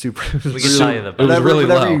 it was super. It was we can tell you the it was really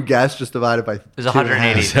whatever low. You guessed, just divided by. It was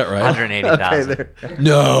 180. Is that right? 180,000. Okay,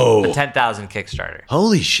 No. 10,000 Kickstarter.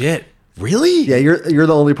 Holy shit. Really? Yeah, you're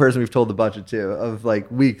the only person we've told the budget to of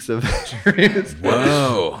like weeks of.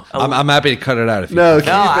 Whoa. I'm happy to cut it out if you No,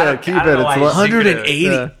 can. keep I it. don't know why It's you 180.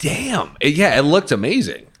 Yeah. Damn. Yeah, it looked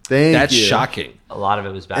amazing. Thank you. Shocking. A lot of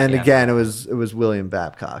it was back. And again, it was William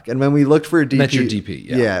Babcock. And when we looked for a DP, That's your DP,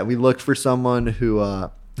 yeah. we looked for someone who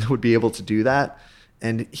would be able to do that,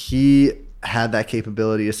 and he had that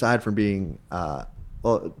capability. Aside from being,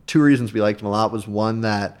 two reasons we liked him a lot was one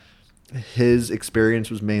that his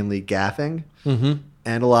experience was mainly gaffing, and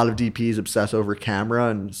a lot of DPs obsess over camera,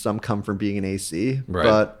 and some come from being an AC, right.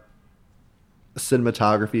 But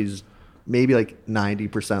cinematography is maybe like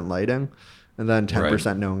 90% lighting. And then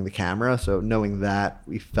 10% knowing the camera. So knowing that,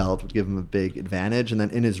 we felt would give him a big advantage. And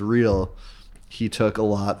then in his reel, he took a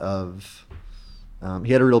lot of...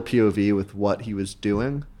 he had a real POV with what he was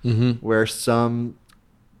doing, where some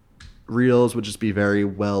reels would just be very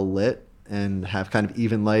well lit and have kind of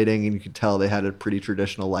even lighting, and you could tell they had a pretty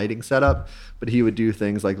traditional lighting setup. But he would do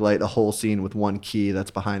things like light a whole scene with one key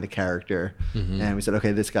that's behind the character. And we said,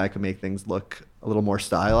 okay, this guy could make things look a little more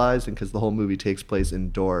stylized, and because the whole movie takes place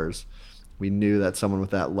indoors, we knew that someone with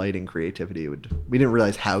that lighting creativity we didn't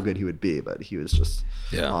realize how good he would be, but he was just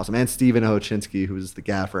awesome. And Stephen Ochinsky, who was the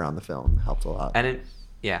gaffer on the film, helped a lot. And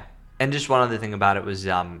and just one other thing about it was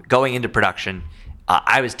going into production,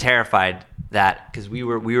 I was terrified that because we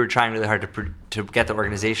were trying really hard to get the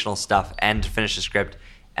organizational stuff and to finish the script,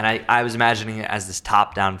 and I was imagining it as this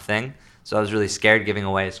top-down thing, so I was really scared giving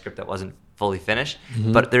away a script that wasn't fully finished.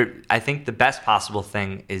 But I think the best possible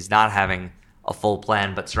thing is not having a full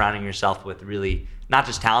plan, but surrounding yourself with really not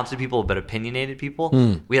just talented people, but opinionated people.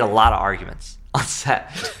 We had a lot of arguments on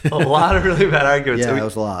set. A lot of really bad arguments. Yeah, it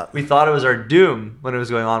was a lot. We thought it was our doom when it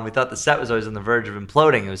was going on. We thought the set was always on the verge of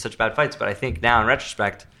imploding. It was such bad fights. But I think now in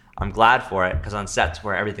retrospect, I'm glad for it, because on sets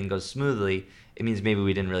where everything goes smoothly, it means maybe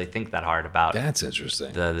we didn't really think that hard about That's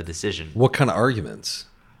interesting. the decision. What kind of arguments?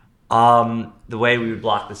 The way we would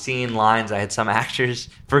block the scene, lines. I had some actors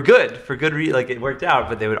for good like it worked out,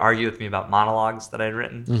 but they would argue with me about monologues that I'd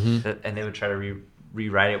written, and they would try to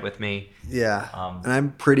rewrite it with me. Yeah, and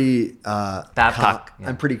I'm pretty Babcock.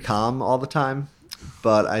 I'm pretty calm all the time,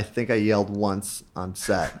 but I think I yelled once on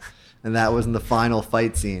set, and that was in the final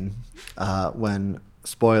fight scene when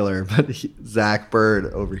spoiler, but Zach Byrd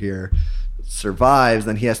over here survives,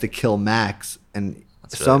 then he has to kill Max, and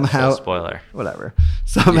somehow spoiler, whatever.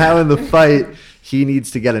 Somehow in the fight, he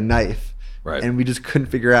needs to get a knife, right? And we just couldn't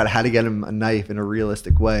figure out how to get him a knife in a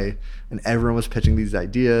realistic way. And everyone was pitching these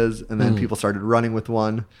ideas, and then people started running with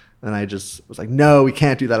one. And I just was like, "No, we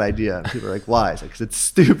can't do that idea." And people were like, "Why?" It's like, "'Cause it's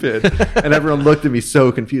stupid." And everyone looked at me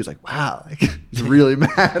so confused, like, "Wow, like, he's really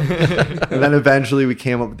mad." And then eventually, we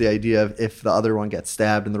came up with the idea of if the other one gets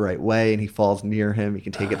stabbed in the right way and he falls near him, he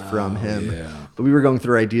can take it from him. Yeah. But we were going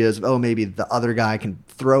through ideas of, maybe the other guy can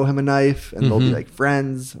throw him a knife, and they'll be like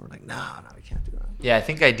friends. And we're like, no, we can't do that. Yeah, I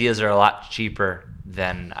think ideas are a lot cheaper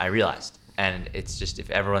than I realized, and it's just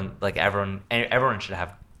if everyone should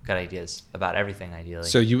have good ideas about everything ideally.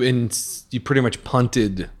 So you pretty much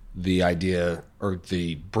punted the idea or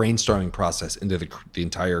the brainstorming process into the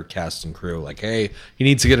entire cast and crew. Like, hey, he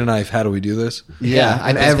needs to get a knife. How do we do this? Yeah,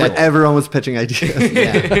 and everyone was pitching ideas.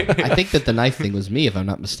 Yeah, I think that the knife thing was me, if I'm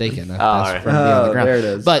not mistaken. Right. On the ground. There it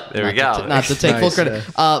is. But there we go. Not to take full Nice, credit.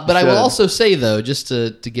 yeah. But I will also say, though, just to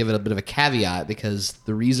give it a bit of a caveat, because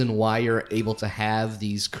the reason why you're able to have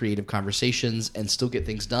these creative conversations and still get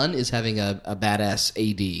things done is having a badass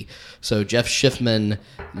AD. So Jeff Schiffman,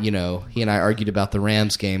 he and I argued about the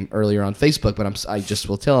Rams game earlier on Facebook, but I just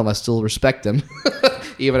will tell him I still respect him,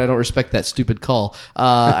 even I don't respect that stupid call.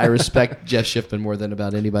 I respect Jeff Schiffman more than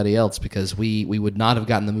about anybody else, because we would not have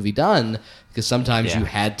gotten the movie done, because sometimes you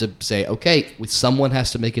had to say, okay, someone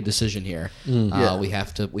has to make a decision here. We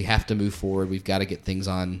have to move forward. We've got to get things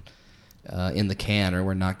on in the can, or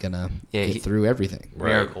we're not gonna get through everything.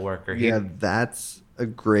 Miracle worker. Yeah, that's a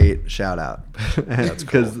great shout out. That's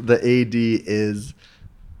because the AD is,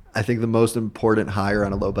 I think, the most important hire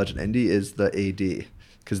on a low budget indie is the AD,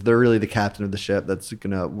 because they're really the captain of the ship that's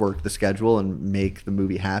gonna work the schedule and make the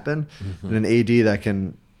movie happen. And an AD that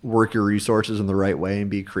can work your resources in the right way and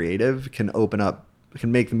be creative can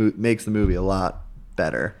makes the movie a lot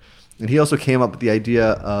better. And he also came up with the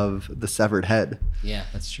idea of the severed head. Yeah,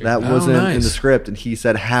 that's true. That wasn't in the script. And he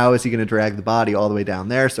said, how is he going to drag the body all the way down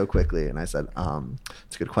there so quickly? And I said,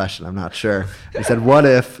 it's a good question. I'm not sure. He said, what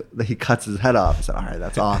if he cuts his head off? I said, all right,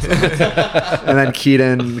 that's awesome. And then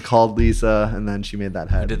Keaton called Lisa, and then she made that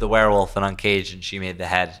head. We did the werewolf and Uncaged, and she made the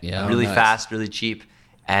head. Yeah, really fast, really cheap.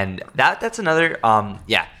 And that's another, the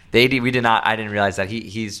AD, I didn't realize that.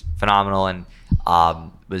 He's phenomenal and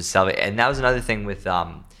and that was another thing with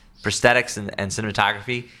prosthetics and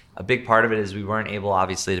cinematography. A big part of it is we weren't able,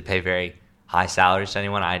 obviously, to pay very high salaries to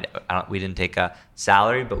anyone. We didn't take a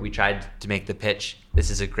salary, but we tried to make the pitch.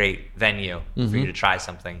 This is a great venue for you to try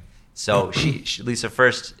something. So Lisa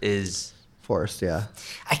First is forced. Yeah,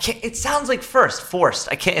 I can't. It sounds like forced.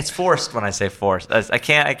 I can't. It's forced when I say forced. I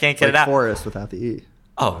can't get it out. Forest without the E.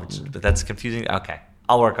 Oh, but that's confusing. Okay,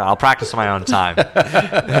 I'll practice on my own time.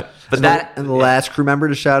 But and the last crew member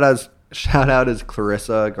to shout out is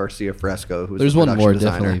Clarissa Garcia Fresco, who's there's the one production more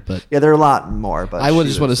designer. definitely, but yeah, there are a lot more. But I would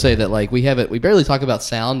just want to say that we barely talk about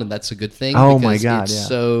sound, and that's a good thing. Oh because my god, it's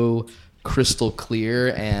so crystal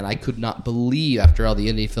clear, and I could not believe, after all the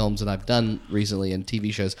indie films that I've done recently and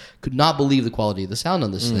TV shows, could not believe the quality of the sound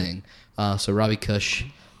on this thing. So Ravi Kush,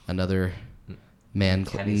 another man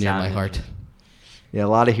near my heart. Yeah, a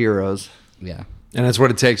lot of heroes. Yeah. And that's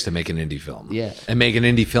what it takes to make an indie film. Yeah. And make an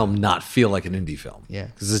indie film not feel like an indie film. Yeah.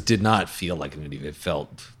 Because this did not feel like an indie. It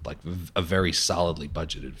felt like a very solidly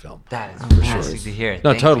budgeted film. that is fantastic to hear.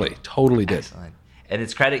 No, Thank totally. you. Totally did. Excellent. And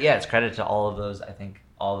it's credit to all of those, I think,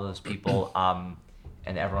 all of those people,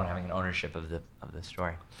 and everyone having an ownership of the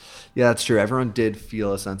story. Yeah, that's true. Everyone did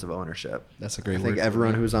feel a sense of ownership. That's a great I word. think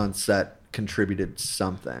everyone who was on set contributed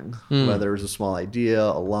something, whether it was a small idea,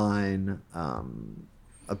 a line,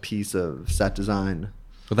 a piece of set design.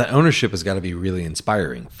 But that ownership has got to be really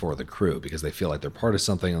inspiring for the crew, because they feel like they're part of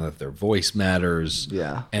something and that their voice matters.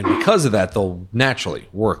 Yeah. And because of that, they'll naturally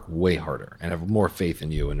work way harder and have more faith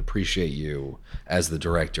in you and appreciate you as the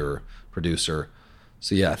director, producer.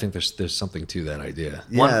 So yeah, I think there's something to that idea.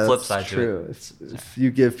 Yeah, One flip that's side to true. If you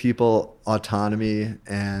give people autonomy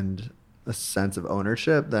and a sense of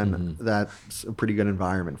ownership, then that's a pretty good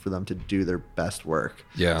environment for them to do their best work.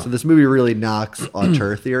 Yeah. So this movie really knocks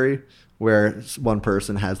auteur theory, where one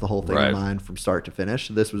person has the whole thing in mind from start to finish.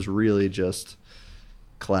 This was really just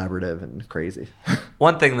collaborative and crazy.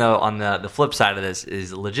 One thing, though, on the flip side of this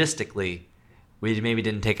is logistically, we maybe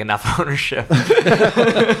didn't take enough ownership of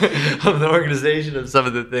the organization of some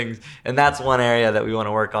of the things. And that's one area that we want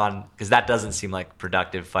to work on, because that doesn't seem like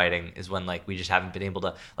productive fighting, is when we just haven't been able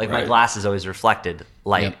to, my glasses always reflected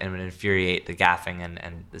light and would infuriate the gaffing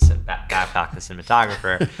and Babcock, the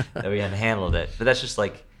cinematographer, that we hadn't handled it. But that's just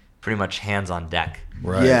pretty much hands on deck.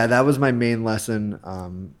 Right. Yeah, that was my main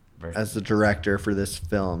lesson as the director for this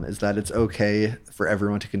film, is that it's okay for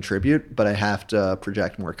everyone to contribute, but I have to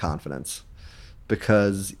project more confidence,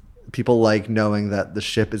 because people like knowing that the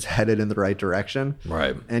ship is headed in the right direction.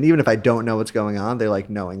 Right. And even if I don't know what's going on, they like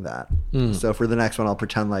knowing that. So for the next one, I'll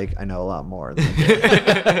pretend like I know a lot more than I do.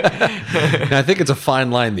 And I think it's a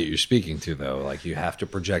fine line that you're speaking to, though. You have to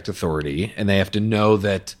project authority, and they have to know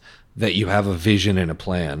that you have a vision and a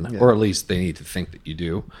plan, or at least they need to think that you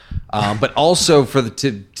do. But also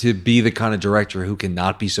to be the kind of director who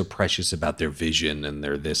cannot be so precious about their vision and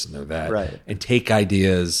their this and their that, and take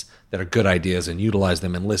ideas that are good ideas and utilize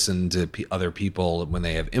them and listen to other people when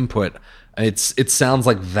they have input. It sounds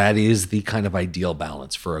like that is the kind of ideal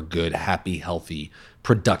balance for a good, happy, healthy,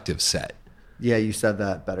 productive set. Yeah, you said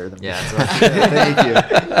that better than me. Yeah, Thank you.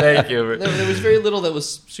 Thank you. There was very little that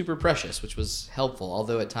was super precious, which was helpful.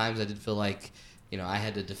 Although at times I did feel like, I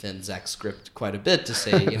had to defend Zach's script quite a bit to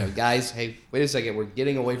say, guys, hey, wait a second, we're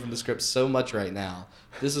getting away from the script so much right now.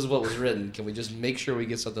 This is what was written. Can we just make sure we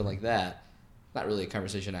get something like that? Not really a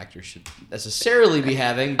conversation actors should necessarily be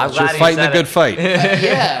having. I'm You're glad you fighting said a good it. fight.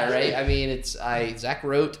 Yeah, right. I mean, Zach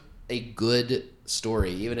wrote a good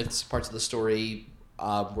story, even if parts of the story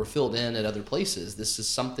were filled in at other places. This is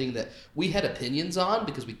something that we had opinions on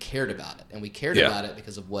because we cared about it, and we cared about it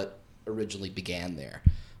because of what originally began there.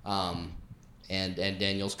 And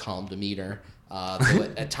Daniel's calm demeanor. Though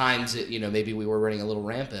at times, maybe we were running a little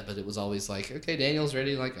rampant, but it was always like, okay, Daniel's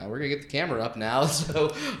ready. Like, we're gonna get the camera up now.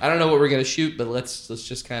 So I don't know what we're gonna shoot, but let's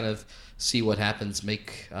just kind of see what happens.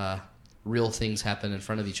 Make real things happen in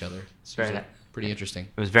front of each other. It's pretty interesting.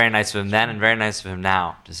 It was very nice of him then and very nice of him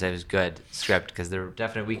now to say it was good script, because there were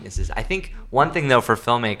definite weaknesses. I think one thing, though, for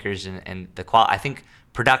filmmakers and the quality, I think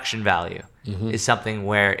production value is something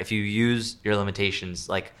where if you use your limitations,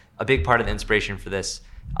 like a big part of the inspiration for this,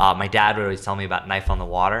 my dad would always tell me about Knife on the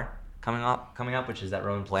Water coming up, which is that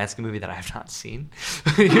Roman Polanski movie that I have not seen.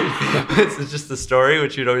 It's just the story,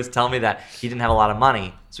 which he'd always tell me that he didn't have a lot of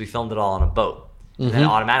money, so he filmed it all on a boat. And then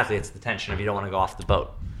automatically it's the tension of you don't want to go off the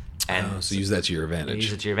boat. And so use that to your advantage.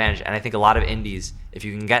 Use it to your advantage. And I think a lot of indies, if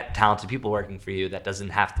you can get talented people working for you, that doesn't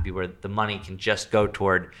have to be where the money can just go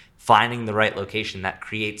toward finding the right location that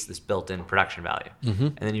creates this built-in production value.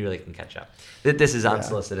 And then you really can catch up. This is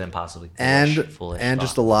unsolicited and possibly foolish. And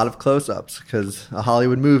just a lot of close-ups, because a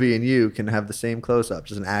Hollywood movie and you can have the same close-up.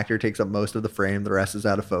 Just an actor takes up most of the frame, the rest is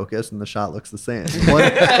out of focus, and the shot looks the same.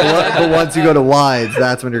 But once you go to wides,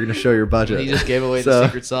 that's when you're going to show your budget. He just gave away the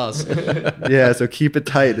secret sauce. Yeah, so keep it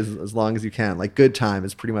tight as long as you can. Like Good Time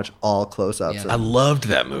is pretty much all close-ups. I loved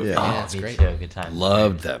that movie. Yeah, it's great. Too. Good time.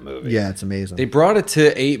 Loved that movie. Yeah, it's amazing. They brought it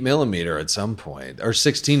to 8mm at some point, or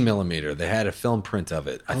 16mm. They had a film print of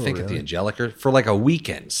it, I think, at the Angelica for like a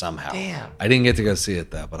weekend somehow. Damn. I didn't get to go see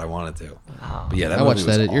it though, but I wanted to. But yeah, that I movie watched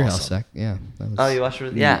that was at your house, awesome. Zach. Yeah. You watched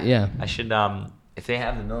it? Yeah. Yeah. I should, if they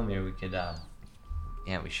have the millimeter, we could,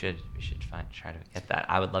 we should try to get that.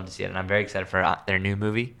 I would love to see it, and I'm very excited for their new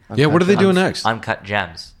movie. Yeah, what are they doing next? Uncut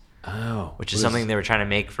Gems. Oh, which is something they were trying to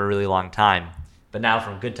make for a really long time. But now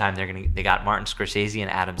from Good Time, they got Martin Scorsese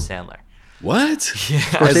and Adam Sandler. What? Yeah.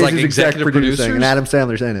 As like executive producers, and Adam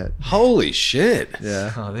Sandler's in it. Holy shit!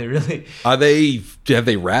 Yeah. Oh, they really? Have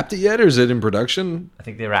they wrapped it yet, or is it in production? I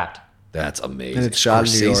think they wrapped. That's amazing. And it's shot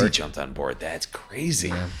in New York. Scorsese jumped on board. That's crazy.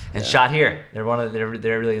 Yeah. And shot here. They're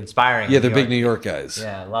they're really inspiring. Yeah, they're big New York guys.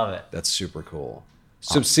 Yeah, I love it. That's super cool.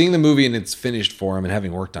 So seeing the movie and it's finished for him, and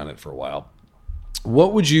having worked on it for a while,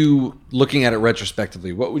 what would you, looking at it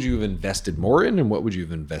retrospectively, what would you have invested more in, and what would you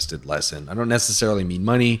have invested less in? I don't necessarily mean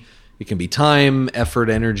money. It can be time, effort,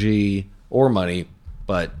 energy, or money.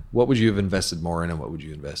 But what would you have invested more in, and what would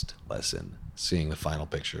you invest less in? Seeing the final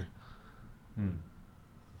picture.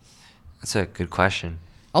 That's a good question.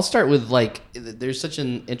 I'll start with, there's such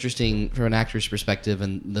an interesting, from an actor's perspective,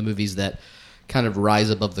 and the movies that kind of rise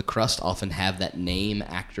above the crust often have that name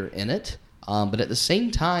actor in it. But at the same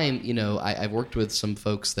time, I've worked with some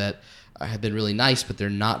folks that have been really nice, but they're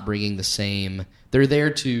not bringing the same. They're there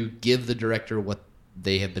to give the director what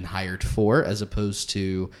they have been hired for, as opposed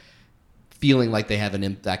to feeling like they have an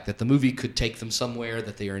impact, that the movie could take them somewhere,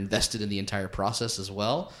 that they are invested in the entire process as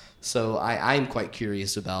well. So I'm quite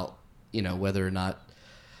curious about, whether or not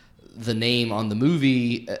the name on the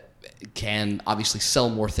movie can obviously sell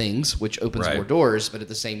more things, which opens more doors, but at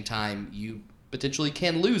the same time, you potentially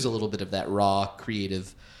can lose a little bit of that raw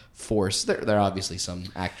creative force. There are obviously some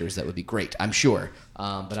actors that would be great, I'm sure,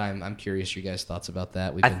 but I'm curious your guys' thoughts about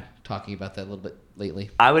that. We've been talking about that a little bit lately.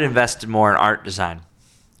 I would invest more in art design,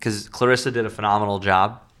 because Clarissa did a phenomenal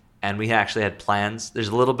job, and we actually had plans. There's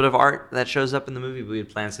a little bit of art that shows up in the movie, but we had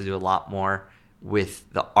plans to do a lot more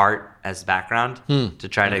with the art as background to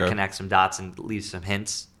try to connect some dots and leave some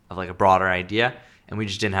hints of like a broader idea, and we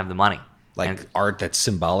just didn't have the money. Like art that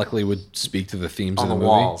symbolically would speak to the themes on of the movie?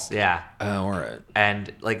 walls, yeah. Oh, all right.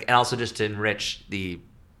 And also just to enrich the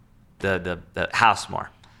house more,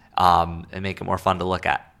 and make it more fun to look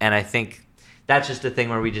at. And I think that's just a thing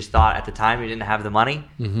where we just thought at the time we didn't have the money,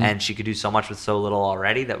 and she could do so much with so little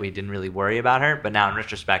already that we didn't really worry about her. But now in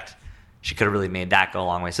retrospect, she could have really made that go a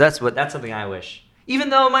long way. So that's something I wish.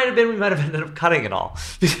 Even though we might have ended up cutting it all.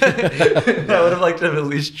 I would have liked to have at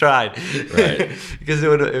least tried. Right. Because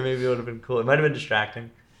maybe it would have been cool. It might have been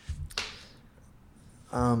distracting.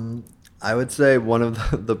 I would say one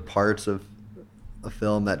of the parts of a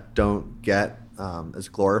film that don't get as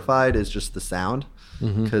glorified is just the sound,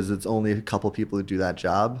 because it's only a couple people who do that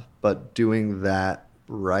job. But doing that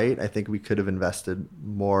right, I think we could have invested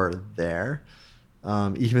more there.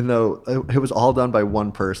 Even though it was all done by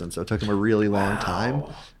one person, so it took him a really long time.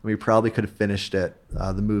 And we probably could have finished the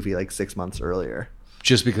movie like 6 months earlier.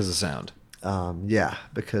 Just because of sound? Yeah,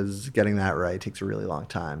 because getting that right takes a really long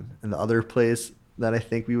time. And the other place that I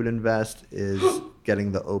think we would invest is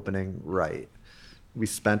getting the opening right. we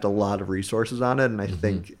spent a lot of resources on it, and I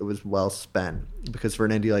think it was well spent, because for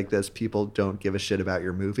an indie like this, people don't give a shit about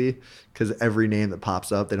your movie because every name that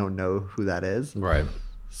pops up, they don't know who that is. Right.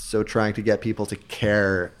 So trying to get people to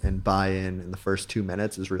care and buy in the first 2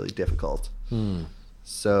 minutes is really difficult.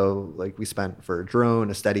 So like we spent for a drone,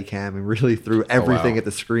 a Steadicam, and really threw everything at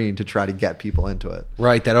the screen to try to get people into it.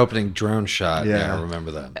 Right, that opening drone shot. Yeah. Yeah, I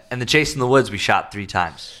remember that. And the chase in the woods we shot 3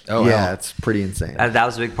 times. Oh, yeah, wow. it's pretty insane. And that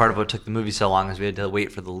was a big part of what took the movie so long, is we had to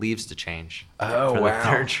wait for the leaves to change. Oh, for wow. the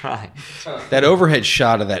third try. That overhead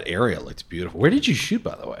shot of that area looked beautiful. Where did you shoot,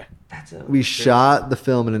 by the way? We shot the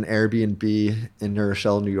film in an Airbnb in New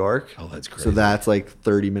Rochelle, New York. Oh, that's crazy. So that's like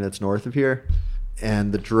 30 minutes north of here.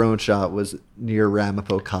 And the drone shot was near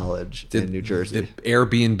Ramapo College in New Jersey. Did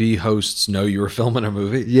Airbnb hosts know you were filming a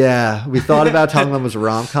movie? Yeah, we thought about telling them it was a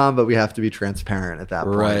rom-com, but we have to be transparent at that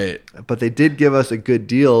point. Right. But they did give us a good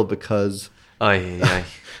deal because they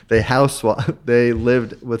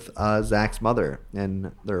lived with Zach's mother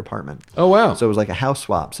in their apartment. Oh, wow. So it was like a house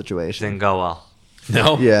swap situation. Didn't go well.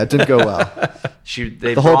 No? Yeah, it didn't go well.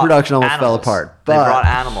 The whole production almost fell apart. They But brought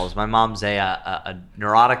animals. My mom's a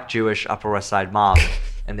neurotic Jewish Upper West Side mom,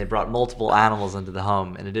 and they brought multiple animals into the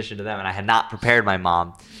home in addition to them. And I had not prepared my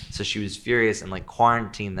mom, so she was furious and like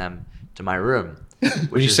quarantined them to my room.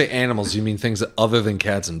 When you say animals, you mean things other than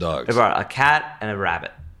cats and dogs? They brought a cat and a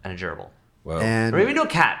rabbit and a gerbil. Wow. and, Or maybe no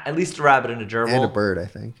cat, at least a rabbit and a gerbil. and a bird, I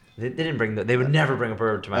think. They didn't bring they would never bring a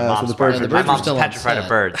bird to my So mom's the birds- apartment. the My birds were mom's still on petrified of set.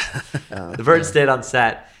 birds. The birds stayed on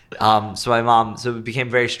set. So it became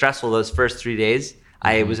very stressful those first 3 days.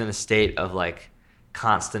 I was in a state of like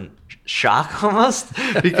constant shock almost,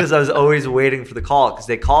 because I was always waiting for the call, because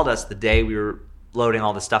they called us the day we were loading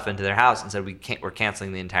all the stuff into their house and said we're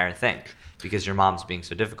canceling the entire thing because your mom's being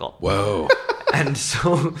so difficult. Whoa. And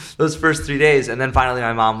so those first 3 days, and then finally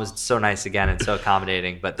my mom was so nice again and so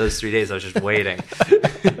accommodating, but those 3 days I was just waiting.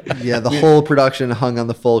 Yeah, the whole production hung on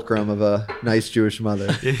the fulcrum of a nice Jewish mother.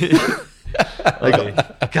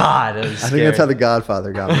 God, it was I think that's how the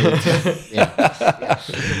Godfather got made.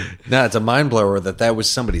 No, it's a mind blower that was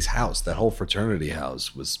somebody's house. That whole fraternity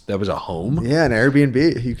house was a home. Yeah, an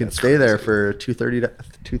Airbnb. You can stay there for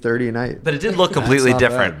 $2.30 a night. But it did look completely not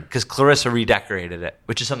different bad. because Clarissa redecorated it,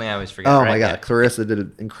 which is something I always forget. Oh right? my God, Yeah. Clarissa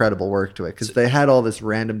did incredible work to it, because they had all this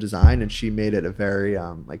random design, and she made it a very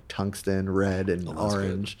like tungsten red and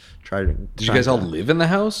orange. Did you guys all live in the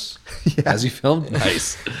house as you filmed?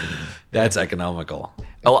 Nice. That's economical.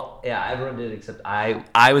 Oh yeah, everyone did except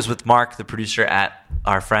I was with Mark, the producer, at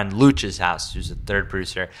our friend Luch's house, who's the third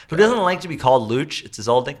producer, who doesn't like to be called Luch. It's his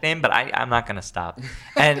old nickname, but I'm not gonna stop.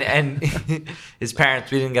 And his parents,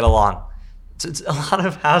 we didn't get along. So it's a lot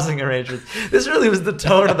of housing arrangements. This really was the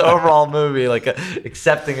tone of the overall movie, like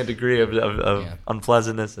accepting a degree of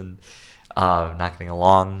unpleasantness and not getting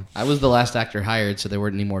along. I was the last actor hired, so there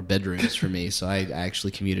weren't any more bedrooms for me. So I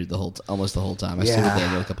actually commuted almost the whole time. I stayed with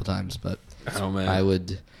Daniel a couple times, but Oh man.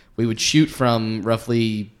 we would shoot from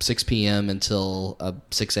roughly 6 p.m. until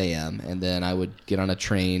 6 a.m. and then I would get on a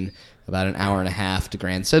train about an hour and a half to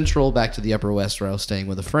Grand Central, back to the Upper West where I was staying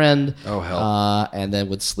with a friend. Oh, hell. And then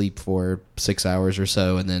would sleep for 6 hours or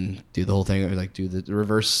so, and then do the whole thing, like do the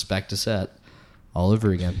reverse back to set all over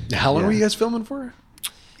again. How long were you guys filming for?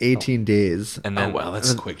 18 days. And Oh then wow,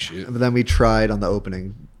 that's a quick shoot. But then we tried on the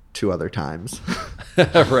opening 2 other times.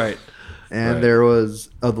 Right. And Right. there was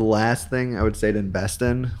the last thing I would say to invest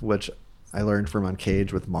in, which I learned from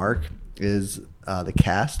Uncaged with Mark, is the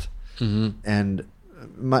cast. And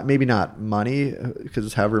maybe not money, because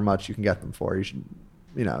it's however much you can get them for. You should,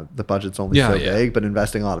 the budget's only so big, but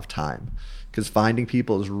investing a lot of time. Because finding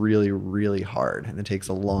people is really, really hard, and it takes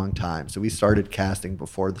a long time. So we started casting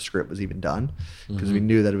before the script was even done, because we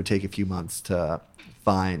knew that it would take a few months to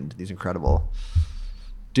find these incredible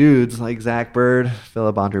dudes like Zach Byrd,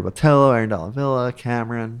 Philip Andre Botello, Aaron Dalla Villa,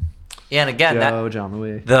 Cameron, yeah, and again Joe, John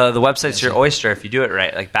Louis. the website's your oyster if you do it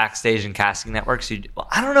right. Like Backstage and casting networks,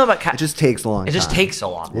 I don't know about It just takes a long time. it just takes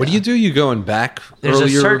so long. What do you do? You going back There's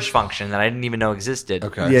earlier? a search function that I didn't even know existed.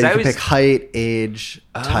 Okay. Yeah, 'Cause you I can always- pick height, age,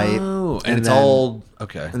 type. Oh, and it's then- all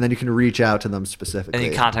okay. And then you can reach out to them specifically,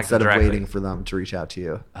 And you contact them instead of directly. waiting for them to reach out to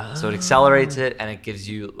you. So it accelerates it, and it gives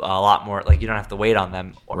you a lot more. Like you don't have to wait on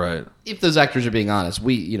them. Right. If those actors are being honest,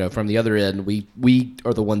 we, from the other end, we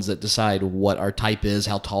are the ones that decide what our type is,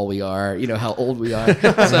 how tall we are, how old we are.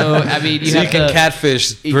 So, I mean, You can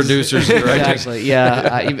catfish producers and directors. Exactly.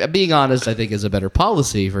 Yeah. Being honest, I think, is a better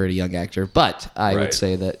policy for a young actor. But I Right. would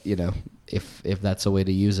say that, if that's a way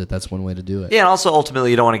to use it, that's one way to do it. Yeah, and also ultimately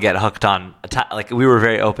you don't want to get hooked on like we were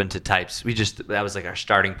very open to types. That was like our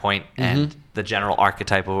starting point and the general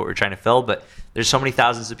archetype of what we're trying to fill. But there's so many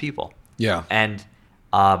thousands of people. Yeah. And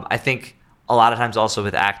I think a lot of times also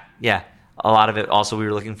with a lot of it also we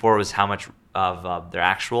were looking for was how much of their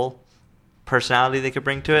actual personality they could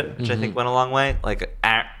bring to it, which I think went a long way. Like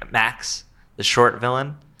Max, the short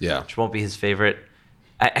villain, which won't be his favorite.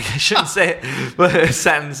 I shouldn't say it, but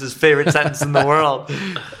his favorite sentence in the world.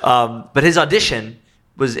 But his audition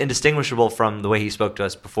was indistinguishable from the way he spoke to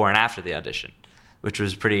us before and after the audition, which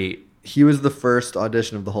was pretty. He was the first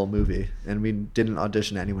audition of the whole movie, and we didn't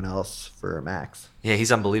audition anyone else for Max. Yeah,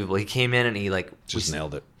 he's unbelievable. He came in and he just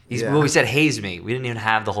nailed it. We said haze me. We didn't even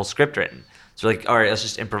have the whole script written. So we're like, all right, let's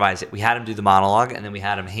just improvise it. We had him do the monologue, and then we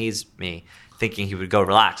had him haze me, thinking he would go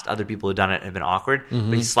relaxed. Other people who'd done it had been awkward,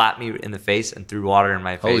 but he slapped me in the face and threw water in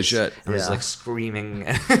my face. Holy shit. I was like screaming.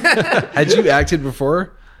 Had you acted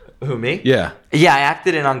before? Who, me? Yeah. Yeah, I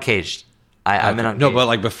acted in Uncaged. I'm in Uncaged. No, but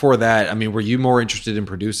like before that, I mean, were you more interested in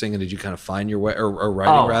producing, and did you kind of find your way, or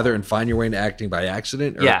writing rather, and find your way into acting by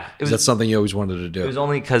accident? Or is that something you always wanted to do? It was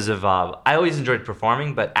only because of, I always enjoyed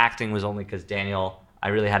performing, but acting was only because Daniel, I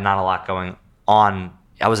really had not a lot going on.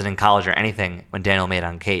 I wasn't in college or anything when Daniel made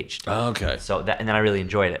Uncaged. Oh, okay. So and then I really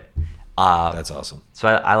enjoyed it. That's awesome. So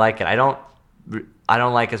I like it. I don't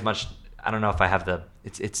like as much. I don't know if I have the.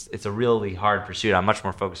 It's a really hard pursuit. I'm much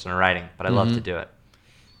more focused on writing, but I love to do it.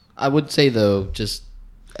 I would say though, just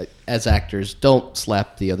as actors, don't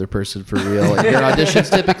slap the other person for real in your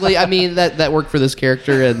auditions. Typically, I mean that worked for this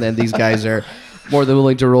character, and then these guys are more than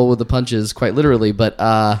willing to roll with the punches, quite literally. But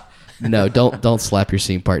no, don't slap your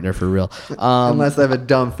scene partner for real. Unless they have a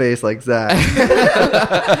dumb face like Zach.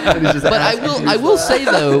 But I will say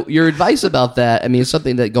though, your advice about that, I mean, it's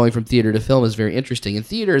something that going from theater to film is very interesting. In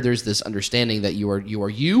theater, there's this understanding that you are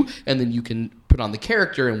you, and then you can put on the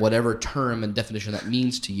character and whatever term and definition that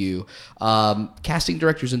means to you. Casting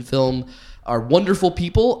directors in film are wonderful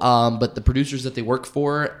people, but the producers that they work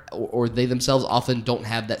for or they themselves often don't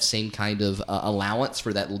have that same kind of allowance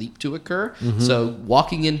for that leap to occur. So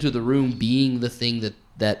walking into the room being the thing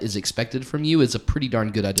that is expected from you is a pretty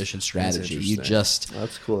darn good audition strategy.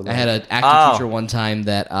 That's cool. I had an acting teacher one time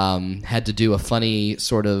that had to do a funny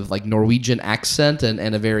sort of like Norwegian accent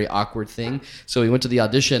and a very awkward thing. So he went to the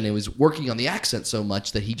audition and was working on the accent so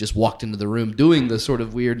much that he just walked into the room doing the sort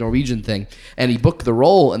of weird Norwegian thing. And he booked the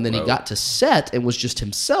role, and then he got to set and was just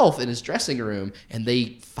himself in his dressing room, and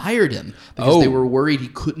they fired him because they were worried he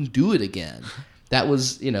couldn't do it again. That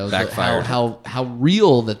was, how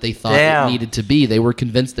real that they thought it needed to be. They were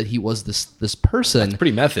convinced that he was this person. That's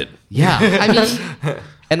pretty method. Yeah, I mean,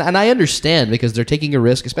 and I understand because they're taking a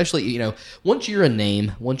risk, especially once you're a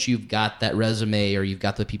name, once you've got that resume or you've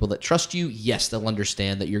got the people that trust you. Yes, they'll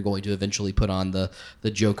understand that you're going to eventually put on the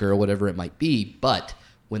Joker or whatever it might be, but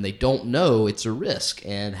when they don't know, it's a risk.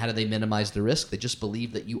 And how do they minimize the risk? They just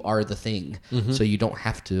believe that you are the thing. So you don't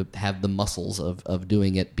have to have the muscles of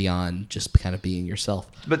doing it beyond just kind of being yourself.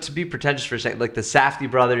 But to be pretentious for a second, like the Safdie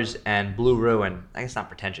brothers and Blue Ruin, I guess not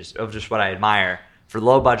pretentious, of just what I admire, for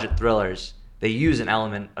low-budget thrillers, they use an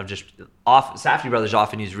element of just... Safdie brothers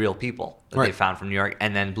often use real people that they found from New York.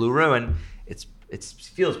 And then Blue Ruin, it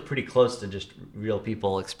feels pretty close to just real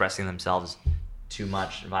people expressing themselves too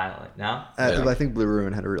much violently. No? I think Blue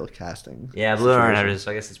Ruin had a real casting. Yeah, Blue Ruin had it,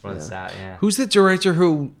 so I guess it's one of the sad, Who's the director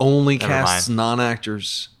who only casts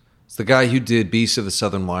non-actors? It's the guy who did Beasts of the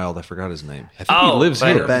Southern Wild. I forgot his name. I think he lives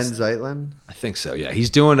here. Ben Zeitlin? I think so, yeah.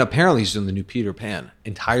 Apparently he's doing the new Peter Pan.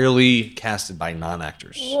 Entirely casted by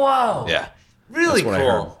non-actors. Whoa. Yeah. Really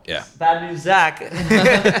cool. Yeah. Bad news, Zach.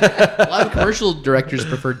 A lot of commercial directors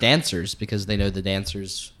prefer dancers because they know the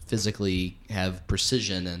dancers physically have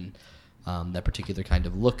precision and that particular kind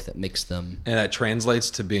of look that makes them... And that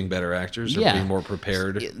translates to being better actors or being more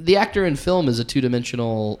prepared. The actor in film is a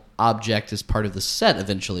two-dimensional object as part of the set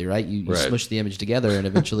eventually, right? You smush the image together and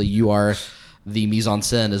eventually you are the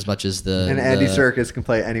mise-en-scène as much as the... And Andy Serkis can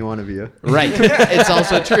play any one of you. Right. It's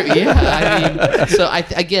also true. Yeah. I mean, so I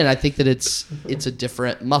think that it's a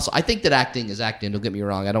different muscle. I think that acting is acting. Don't get me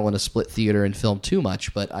wrong. I don't want to split theater and film too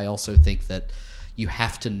much, but I also think that you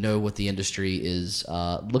have to know what the industry is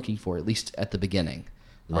looking for, at least at the beginning.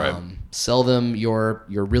 Right. Sell them your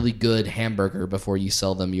really good hamburger before you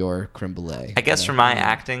sell them your creme brulee. I guess for my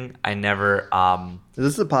acting, I never...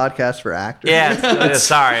 Is this a podcast for actors? Yeah,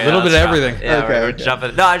 sorry. A little bit of everything. Yeah, we're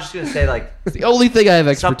jumping. No, I was just going to say, like... It's the only thing I have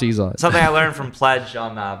expertise on. Something I learned from Pledge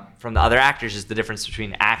from the other actors is the difference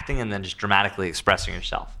between acting and then just dramatically expressing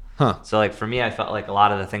yourself. Huh. So, like, for me, I felt like a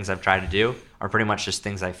lot of the things I've tried to do are pretty much just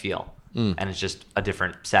things I feel. And it's just a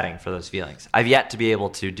different setting for those feelings. I've yet to be able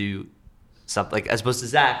to do something, like, as opposed to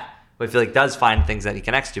Zach, who I feel like does find things that he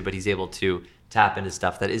connects to, but he's able to tap into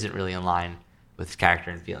stuff that isn't really in line with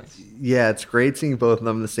character and feelings. Yeah, it's great seeing both of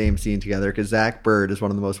them in the same scene together because Zach Byrd is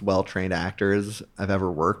one of the most well-trained actors I've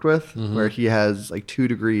ever worked with, where he has like 2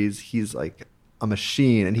 degrees. He's like a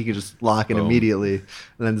machine and he can just lock in immediately.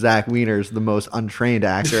 And then Zack Weiner is the most untrained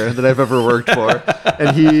actor that I've ever worked for.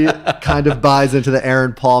 And he kind of buys into the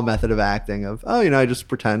Aaron Paul method of acting of, I just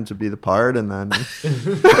pretend to be the part and then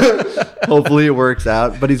hopefully it works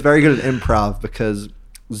out. But he's very good at improv because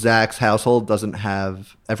Zach's household doesn't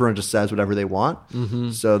have, everyone just says whatever they want.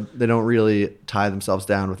 So they don't really tie themselves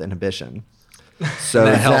down with inhibition.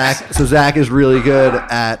 So Zach is really good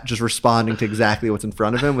at just responding to exactly what's in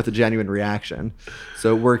front of him with a genuine reaction.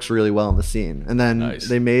 So it works really well in the scene. And then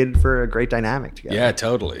they made for a great dynamic together. Yeah,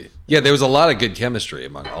 totally. Yeah, there was a lot of good chemistry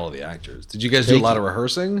among all of the actors. Did you guys do a lot of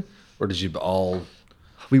rehearsing? Or did you all...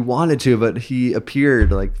 We wanted to, but he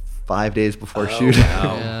appeared like 5 days before shooting.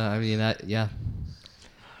 Wow. Yeah, I mean,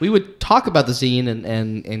 we would talk about the scene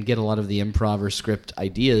and get a lot of the improv or script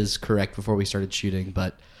ideas correct before we started shooting,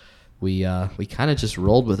 but we kind of just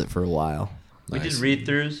rolled with it for a while. We did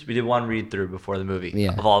read-throughs. We did one read-through before the movie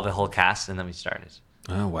of all the whole cast, and then we started.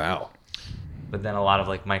 Oh, wow. But then a lot of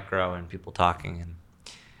like micro and people talking,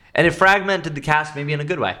 and it fragmented the cast maybe in a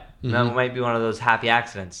good way. That might be one of those happy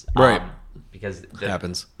accidents, right? Because it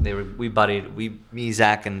happens. We buddied. Me,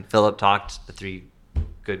 Zach, and Philip talked. The 3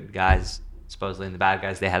 good guys. Supposedly, and the bad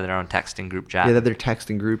guys, they had their own texting group chat. Yeah, they had their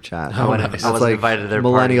texting group chat. I wasn't like invited to their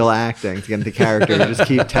millennial parties. acting to get into character. You just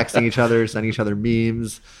keep texting each other, sending each other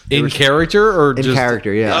memes. In character or in just...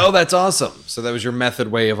 character, yeah. Oh, that's awesome. So that was your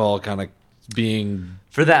method way of all kind of being...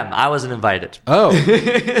 For them, I wasn't invited. Oh.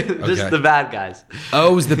 Just the bad guys.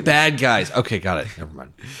 Oh, it was the bad guys. Okay, got it. Never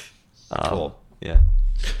mind. Cool. Yeah.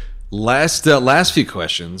 Last few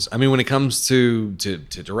questions. I mean, when it comes to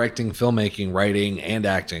directing, filmmaking, writing, and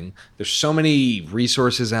acting, there's so many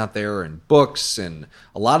resources out there and books, and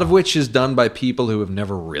a lot of which is done by people who have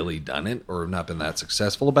never really done it or have not been that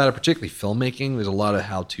successful about it, particularly filmmaking. There's a lot of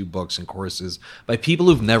how-to books and courses by people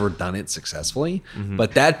who've never done it successfully.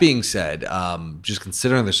 But that being said, just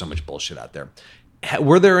considering there's so much bullshit out there,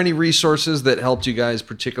 were there any resources that helped you guys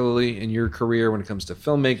particularly in your career when it comes to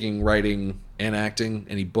filmmaking, writing, and acting?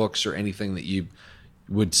 Any books or anything that you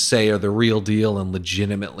would say are the real deal and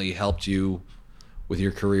legitimately helped you with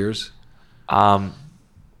your careers? Daniel,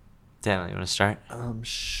 you want to start?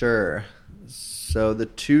 Sure. So the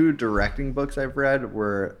 2 directing books I've read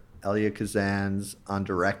were Elia Kazan's On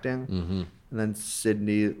Directing and then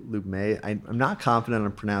Sidney Lumet. I'm not confident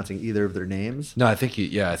on pronouncing either of their names. No, I think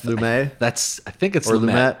Lumet? I think it's Or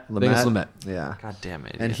Lumet. Lumet? I think it's Lumet. Yeah. God damn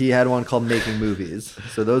it. And he had one called Making Movies.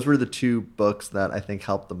 So those were the 2 books that I think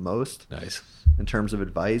helped the most Nice. in terms of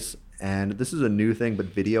advice. And this is a new thing, but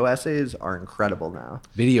video essays are incredible now.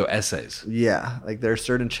 Video essays. Yeah. Like there are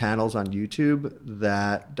certain channels on YouTube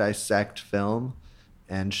that dissect film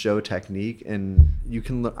and show technique, and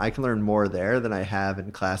I can learn more there than I have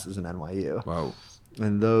in classes in NYU. Wow.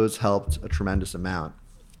 And those helped a tremendous amount.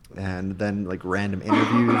 And then like random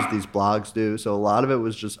interviews these blogs do. So a lot of it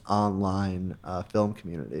was just online film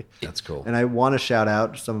community. That's cool. And I want to shout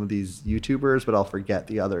out some of these YouTubers, but I'll forget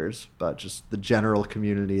the others. But just the general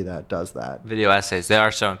community that does that. Video essays, they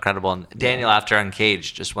are so incredible. And Daniel, after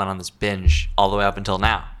Uncaged, just went on this binge all the way up until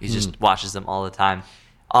now. He just watches them all the time.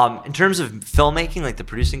 In terms of filmmaking, like the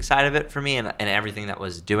producing side of it for me and everything that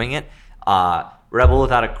was doing it, Rebel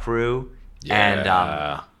Without a Crew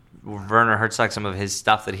and Werner Herzog, some of his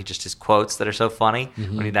stuff that his quotes that are so funny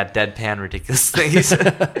when he that deadpan ridiculous things.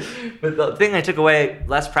 But the thing I took away,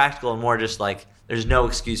 less practical and more just like there's no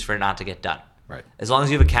excuse for it not to get done. Right. As long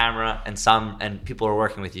as you have a camera and people are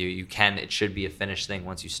working with you, it should be a finished thing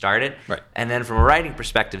once you start it. Right. And then from a writing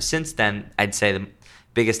perspective, since then, I'd say the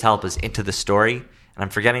biggest help is Into the Story. And I'm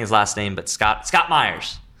forgetting his last name, but Scott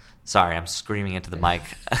Myers. Sorry, I'm screaming into the mic.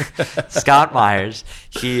 Scott Myers.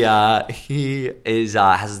 He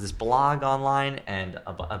has this blog online and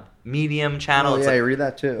a Medium channel. Oh, yeah, I read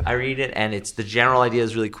that too. I read it, and the general idea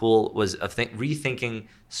is really cool. Was of rethinking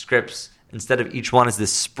scripts instead of each one is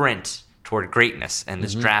this sprint toward greatness, and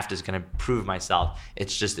this draft is going to prove myself.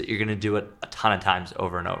 It's just that you're going to do it a ton of times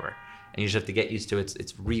over and over, and you just have to get used to it.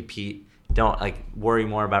 It's repeat. Don't worry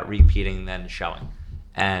more about repeating than showing.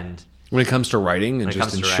 And when it comes to writing and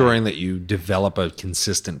just ensuring that you develop a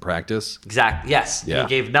consistent practice. Exactly. Yes. Yeah.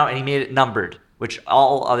 And he made it numbered, which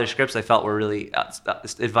all other scripts I felt were really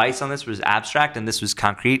advice on this was abstract, and this was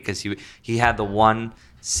concrete because he had the 1,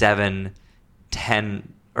 7,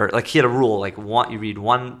 10, or like he had a rule you read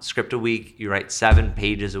 1 script a week, you write 7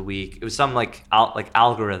 pages a week. It was some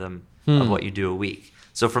algorithm of what you do a week.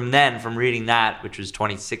 So from reading that, which was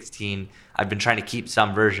 2016, I've been trying to keep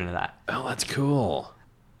some version of that. Oh, that's cool.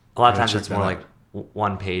 A lot of times it's more like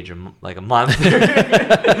one page like a month. But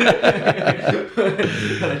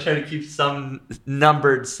I try to keep some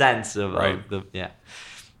numbered sense of the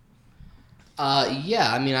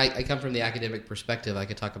I mean, I come from the academic perspective. I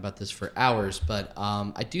could talk about this for hours, but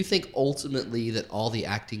I do think ultimately that all the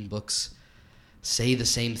acting books say the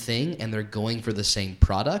same thing and they're going for the same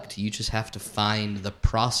product. You just have to find the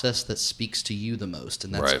process that speaks to you the most,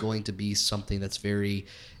 and that's going to be something that's very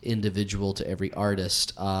individual to every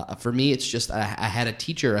artist. For me, it's just I've had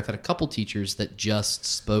a couple teachers that just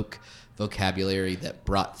spoke vocabulary that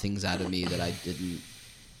brought things out of me that I didn't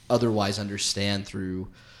otherwise understand through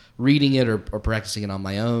reading it or practicing it on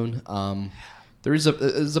my own. There's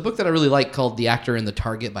a book that I really like called The Actor and the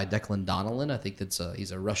Target by Declan Donnellan. I think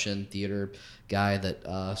he's a Russian theater guy that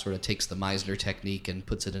sort of takes the Meisner technique and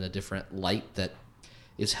puts it in a different light that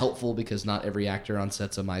is helpful because not every actor on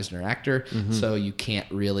set's a Meisner actor. Mm-hmm. So you can't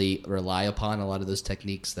really rely upon a lot of those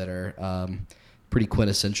techniques that are pretty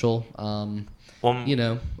quintessential. Sorry, one more you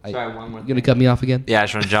going to cut me off again? Yeah, I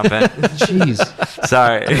just want to jump in. Jeez.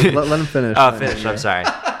 Sorry. Let him finish. Oh, finish. I'm sorry.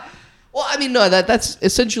 Well, I mean, no, that's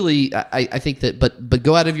essentially, I think that, but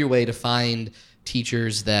go out of your way to find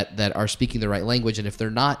teachers that are speaking the right language, and if they're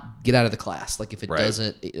not, get out of the class. Like if it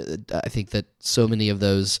doesn't, I think that so many of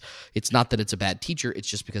those, it's not that it's a bad teacher, it's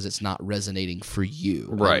just because it's not resonating for you.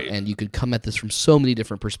 Right. And you could come at this from so many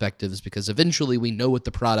different perspectives because eventually we know what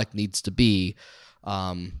the product needs to be.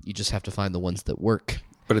 You just have to find the ones that work.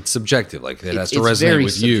 But it's subjective. Like it has to it's resonate very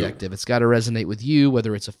with subjective. It's got to resonate with you,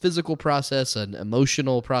 whether it's a physical process, an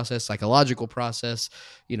emotional process, psychological process,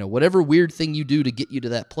 whatever weird thing you do to get you to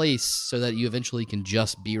that place so that you eventually can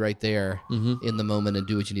just be right there in the moment and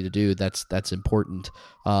do what you need to do. That's important.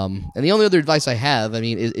 And the only other advice I have,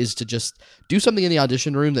 is to just do something in the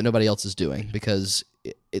audition room that nobody else is doing, because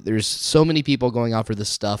there's so many people going out for this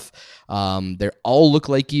stuff. They all look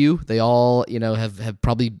like you. They all, have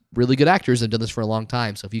probably really good actors and done this for a long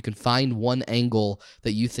time. So if you can find one angle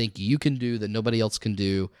that you think you can do that nobody else can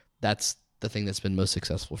do, that's the thing that's been most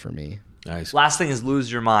successful for me. Nice. Last thing is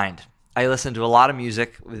lose your mind. I listen to a lot of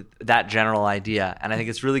music with that general idea, and I think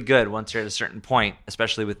it's really good once you're at a certain point,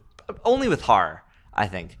 especially only with horror, I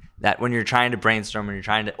think. That when you're trying to brainstorm, when you're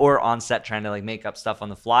trying to, or on set trying to like make up stuff on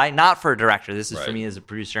the fly, not for a director. This is for me as a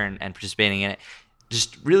producer and participating in it.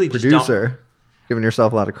 Just really producer, giving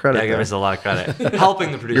yourself a lot of credit. Yeah, giving us a lot of credit.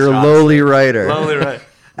 Helping the producer. You're a lowly writer. Lowly writer.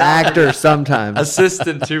 Actor sometimes.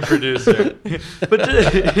 Assistant to producer.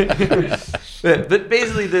 but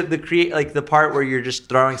basically the create, like the part where you're just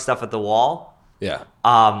throwing stuff at the wall. Yeah.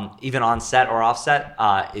 Even on set or off set,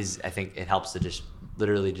 I think it helps to just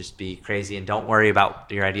literally just be crazy and don't worry about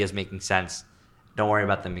your ideas making sense. Don't worry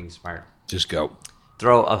about them being smart. Just go.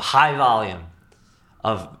 Throw a high volume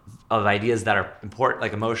of ideas that are important,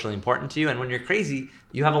 like emotionally important to you. And when you're crazy,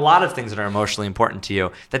 you have a lot of things that are emotionally important to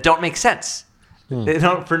you that don't make sense. They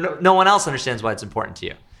don't. No one else understands why it's important to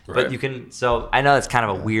you. Right. But you can. So I know it's kind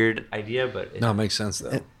of a weird idea, but it makes sense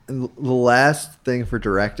though. And the last thing for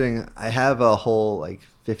directing, I have a whole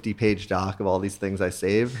 50-page doc of all these things I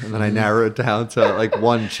save, and then I narrow it down to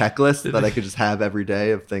one checklist that I could just have every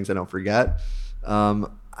day of things I don't forget.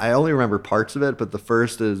 I only remember parts of it, but the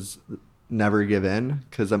first is never give in,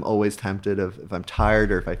 because I'm always tempted if I'm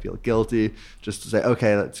tired or if I feel guilty, just to say,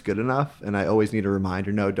 okay, that's good enough. And I always need a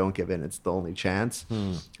reminder, no, don't give in. It's the only chance.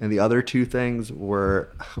 And the other two things were,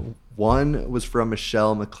 one was from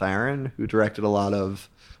Michelle McLaren, who directed a lot of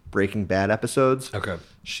Breaking Bad episodes. Okay.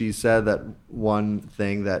 She said that one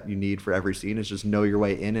thing that you need for every scene is just know your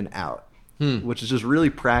way in and out. Which is just really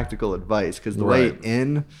practical advice, because the way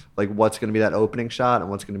in, what's going to be that opening shot and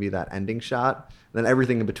what's going to be that ending shot, then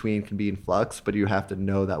everything in between can be in flux, but you have to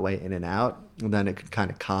know that way in and out, and then it can kind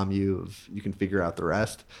of calm you if you can figure out the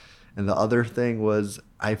rest. And the other thing was,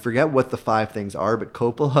 I forget what the 5 things are, but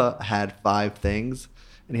Coppola had 5 things,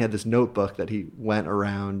 and he had this notebook that he went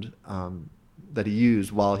around that he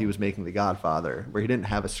used while he was making The Godfather, where he didn't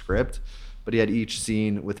have a script, but he had each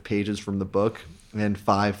scene with pages from the book and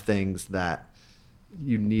 5 things that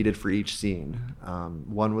you needed for each scene.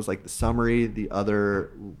 One was the summary. The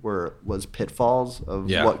other was pitfalls of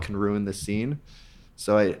what can ruin the scene.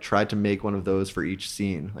 So I tried to make one of those for each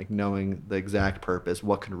scene, knowing the exact purpose,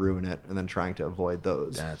 what can ruin it, and then trying to avoid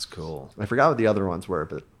those. That's cool. I forgot what the other ones were,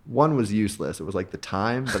 but one was useless. It was the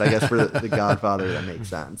time, but I guess for the Godfather that makes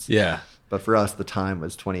sense. Yeah. But for us, the time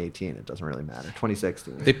was 2018. It doesn't really matter.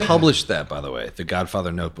 2016. They published that, by the way, the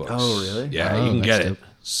Godfather notebooks. Oh, really? Yeah, you can get it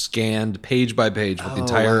scanned page by page what the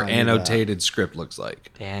entire annotated script looks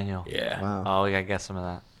like. Daniel. Yeah. Wow. Oh, we got to get some of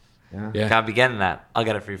that. Yeah. Gotta be getting that. I'll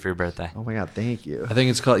get it for you for your birthday. Oh my God, thank you. I think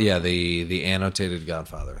it's called, the annotated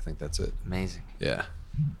Godfather. I think that's it. Amazing. Yeah.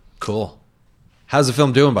 Cool. How's the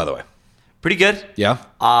film doing, by the way? Pretty good. Yeah?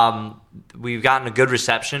 We've gotten a good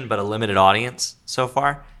reception, but a limited audience so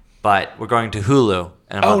far. But we're going to Hulu.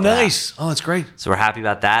 In a month Oh, and a half. nice. Oh, that's great. So we're happy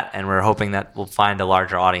about that, and we're hoping that we'll find a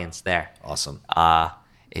larger audience there. Awesome.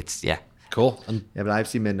 Cool. And Yeah, but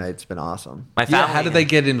IFC Midnight's been awesome. My family. how did they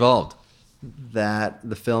get involved? That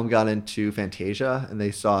the film got into Fantasia, and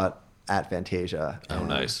they saw it at Fantasia. Oh, and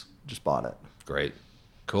nice. Just bought it. Great.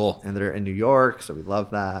 Cool. And they're in New York, so we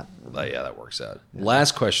love that. Yeah, that works out.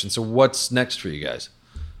 Last question. So what's next for you guys?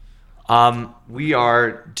 We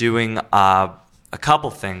are doing a couple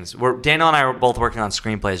things. Daniel and I are both working on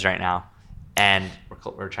screenplays right now, and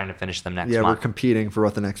we're trying to finish them next Yeah, month. we're competing for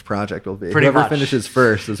what the next project will be. Pretty Whoever much. finishes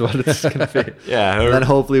first is what it's going to be. Yeah. And then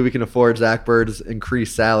hopefully we can afford Zach Bird's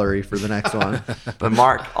increased salary for the next one. But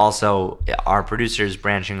Mark also, our producer, is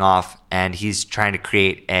branching off, and he's trying to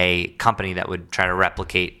create a company that would try to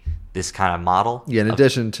replicate this kind of model. Yeah, in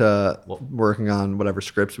addition to working on whatever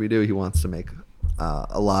scripts we do, he wants to make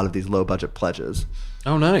a lot of these low-budget pledges.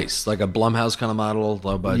 Oh, nice. Like a Blumhouse kind of model,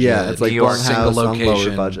 low budget. Yeah, it's like New York, Barnhouse single on lower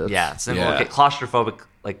location. budgets. Yeah, it's Yeah. claustrophobic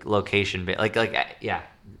location, yeah,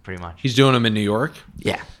 pretty much. He's doing them in New York?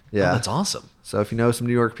 Yeah. Yeah. Oh, that's awesome. So if you know some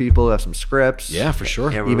New York people who have some scripts, Yeah, for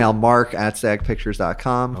sure. Yeah, email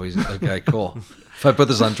mark@sagpictures.com. Oh, he's okay, cool. If I put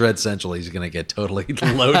this on Dread Central, he's going to get totally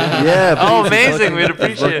loaded. Yeah. Oh, please. amazing. We'd He's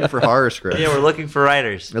appreciate looking it. for horror scripts. Yeah, we're looking for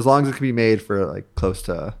writers. As long as it can be made for like close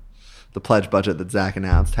to the pledge budget that Zach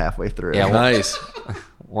announced halfwly through. Yeah, Nice.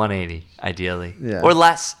 180, ideally. Yeah. Or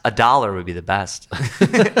less. $1 would be the best.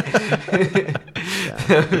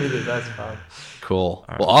 Cool.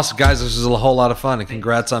 Well, awesome, guys. This was a whole lot of fun, and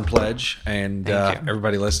congrats on Pledge. And Thank you.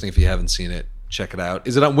 everybody listening, if you haven't seen it, check it out.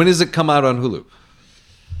 Is it on? When does it come out on Hulu?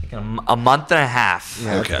 A month and a half.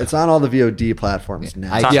 Yeah, Okay. it's on all the VOD platforms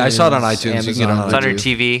now. Yeah, I saw it on iTunes. You can get it on It's under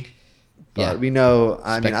iTunes. TV. But Yeah. we know,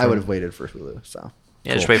 I mean, I Spectrum. would have waited for Hulu. So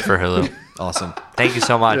Yeah, just wait for Hulu. Awesome. Thank you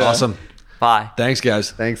so much. Awesome. Bye. Thanks,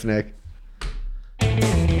 guys. thanks, Nick.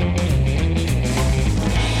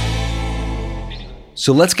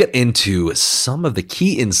 So let's get into some of the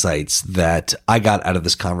key insights that I got out of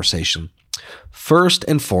this conversation. First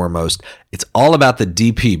and foremost, it's all about the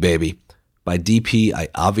DP, baby. By DP, I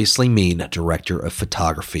obviously mean director of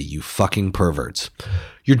photography, you fucking perverts.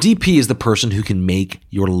 Your DP is the person who can make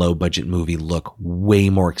your low-budget movie look way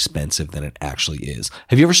more expensive than it actually is.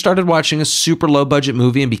 Have you ever started watching a super low-budget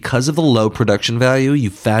movie and because of the low production value, you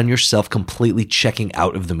found yourself completely checking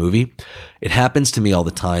out of the movie? It happens to me all the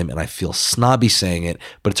time, and I feel snobby saying it,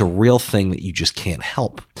 but it's a real thing that you just can't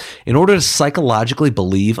help. In order to psychologically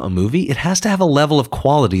believe a movie, it has to have a level of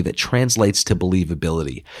quality that translates to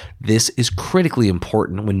believability. This is critically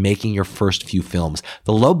important when making your first few films.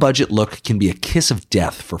 The low-budget look can be a kiss of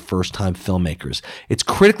death for first-time filmmakers. It's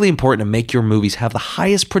critically important to make your movies have the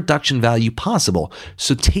highest production value possible,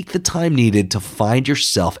 so take the time needed to find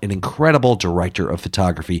yourself an incredible director of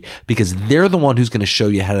photography because they're the one who's going to show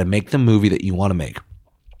you how to make the movie that you want to make.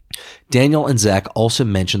 Daniel and Zach also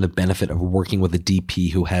mentioned the benefit of working with a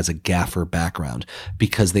DP who has a gaffer background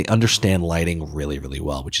because they understand lighting really, really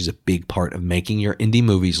well, which is a big part of making your indie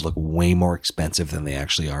movies look way more expensive than they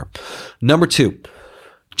actually are. Number 2,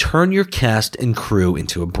 turn your cast and crew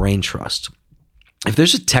into a brain trust. If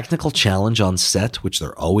there's a technical challenge on set, which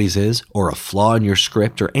there always is, or a flaw in your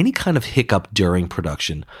script, or any kind of hiccup during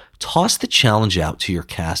production, toss the challenge out to your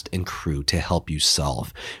cast and crew to help you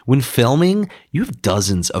solve. When filming, you have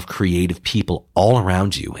dozens of creative people all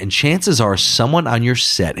around you, and chances are someone on your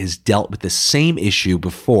set has dealt with the same issue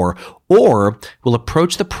before or will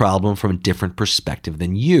approach the problem from a different perspective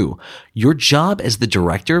than you. Your job as the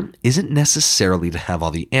director isn't necessarily to have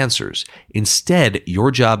all the answers. Instead,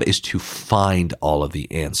 your job is to find all of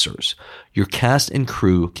the answers. Your cast and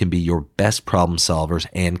crew can be your best problem solvers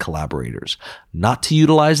and collaborators. Not to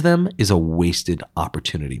utilize them is a wasted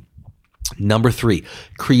opportunity. Number 3,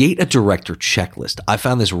 create a director checklist. I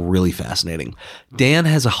found this really fascinating. Dan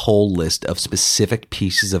has a whole list of specific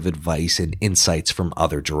pieces of advice and insights from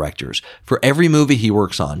other directors. For every movie he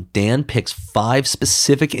works on, Dan picks 5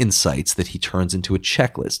 specific insights that he turns into a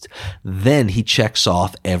checklist. Then he checks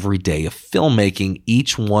off every day of filmmaking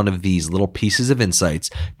each one of these little pieces of insights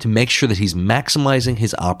to make sure that he's maximizing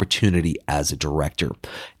his opportunity as a director.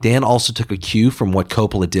 Dan also took a cue from what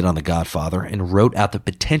Coppola did on The Godfather and wrote out the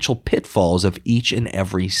potential pitfalls of each and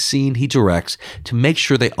every scene he directs to make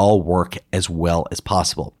sure they all work as well as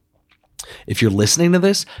possible. If you're listening to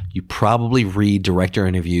this, you probably read director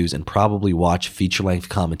interviews and probably watch feature-length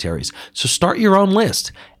commentaries. So start your own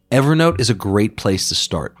list. Evernote is a great place to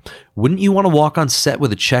start. Wouldn't you want to walk on set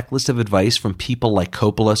with a checklist of advice from people like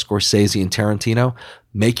Coppola, Scorsese, and Tarantino?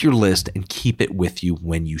 Make your list and keep it with you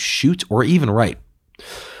when you shoot or even write.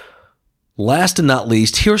 Last and not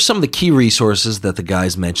least, here are some of the key resources that the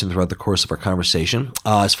guys mentioned throughout the course of our conversation.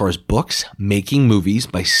 As far as books, Making Movies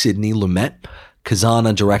by Sidney Lumet, Kazan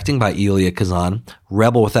on Directing by Elia Kazan,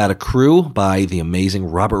 Rebel Without a Crew by the amazing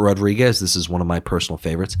Robert Rodriguez. This is one of my personal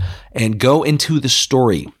favorites. And Go Into the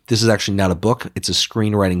Story. This is actually not a book. It's a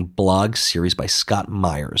screenwriting blog series by Scott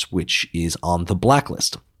Myers, which is on The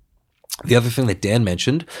Blacklist. The other thing that Dan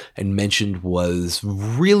mentioned was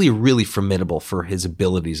really, really formidable for his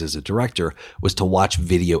abilities as a director was to watch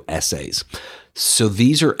video essays. So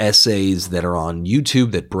these are essays that are on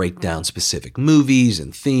YouTube that break down specific movies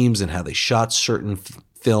and themes and how they shot certain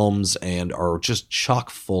films and are just chock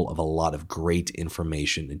full of a lot of great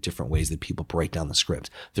information in different ways that people break down the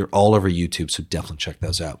script. They're all over YouTube, so definitely check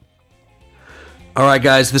those out. All right,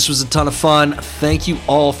 guys, this was a ton of fun. Thank you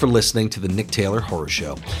all for listening to the Nick Taylor Horror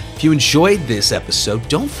Show. If you enjoyed this episode,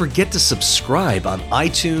 don't forget to subscribe on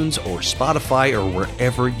iTunes or Spotify or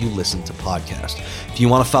wherever you listen to podcasts. If you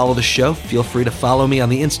want to follow the show, feel free to follow me on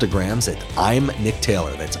the Instagrams at I'm Nick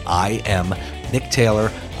Taylor. That's I am Nick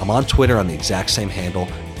Taylor. I'm on Twitter on the exact same handle.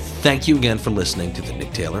 Thank you again for listening to the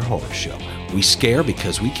Nick Taylor Horror Show. We scare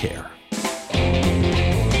because we care.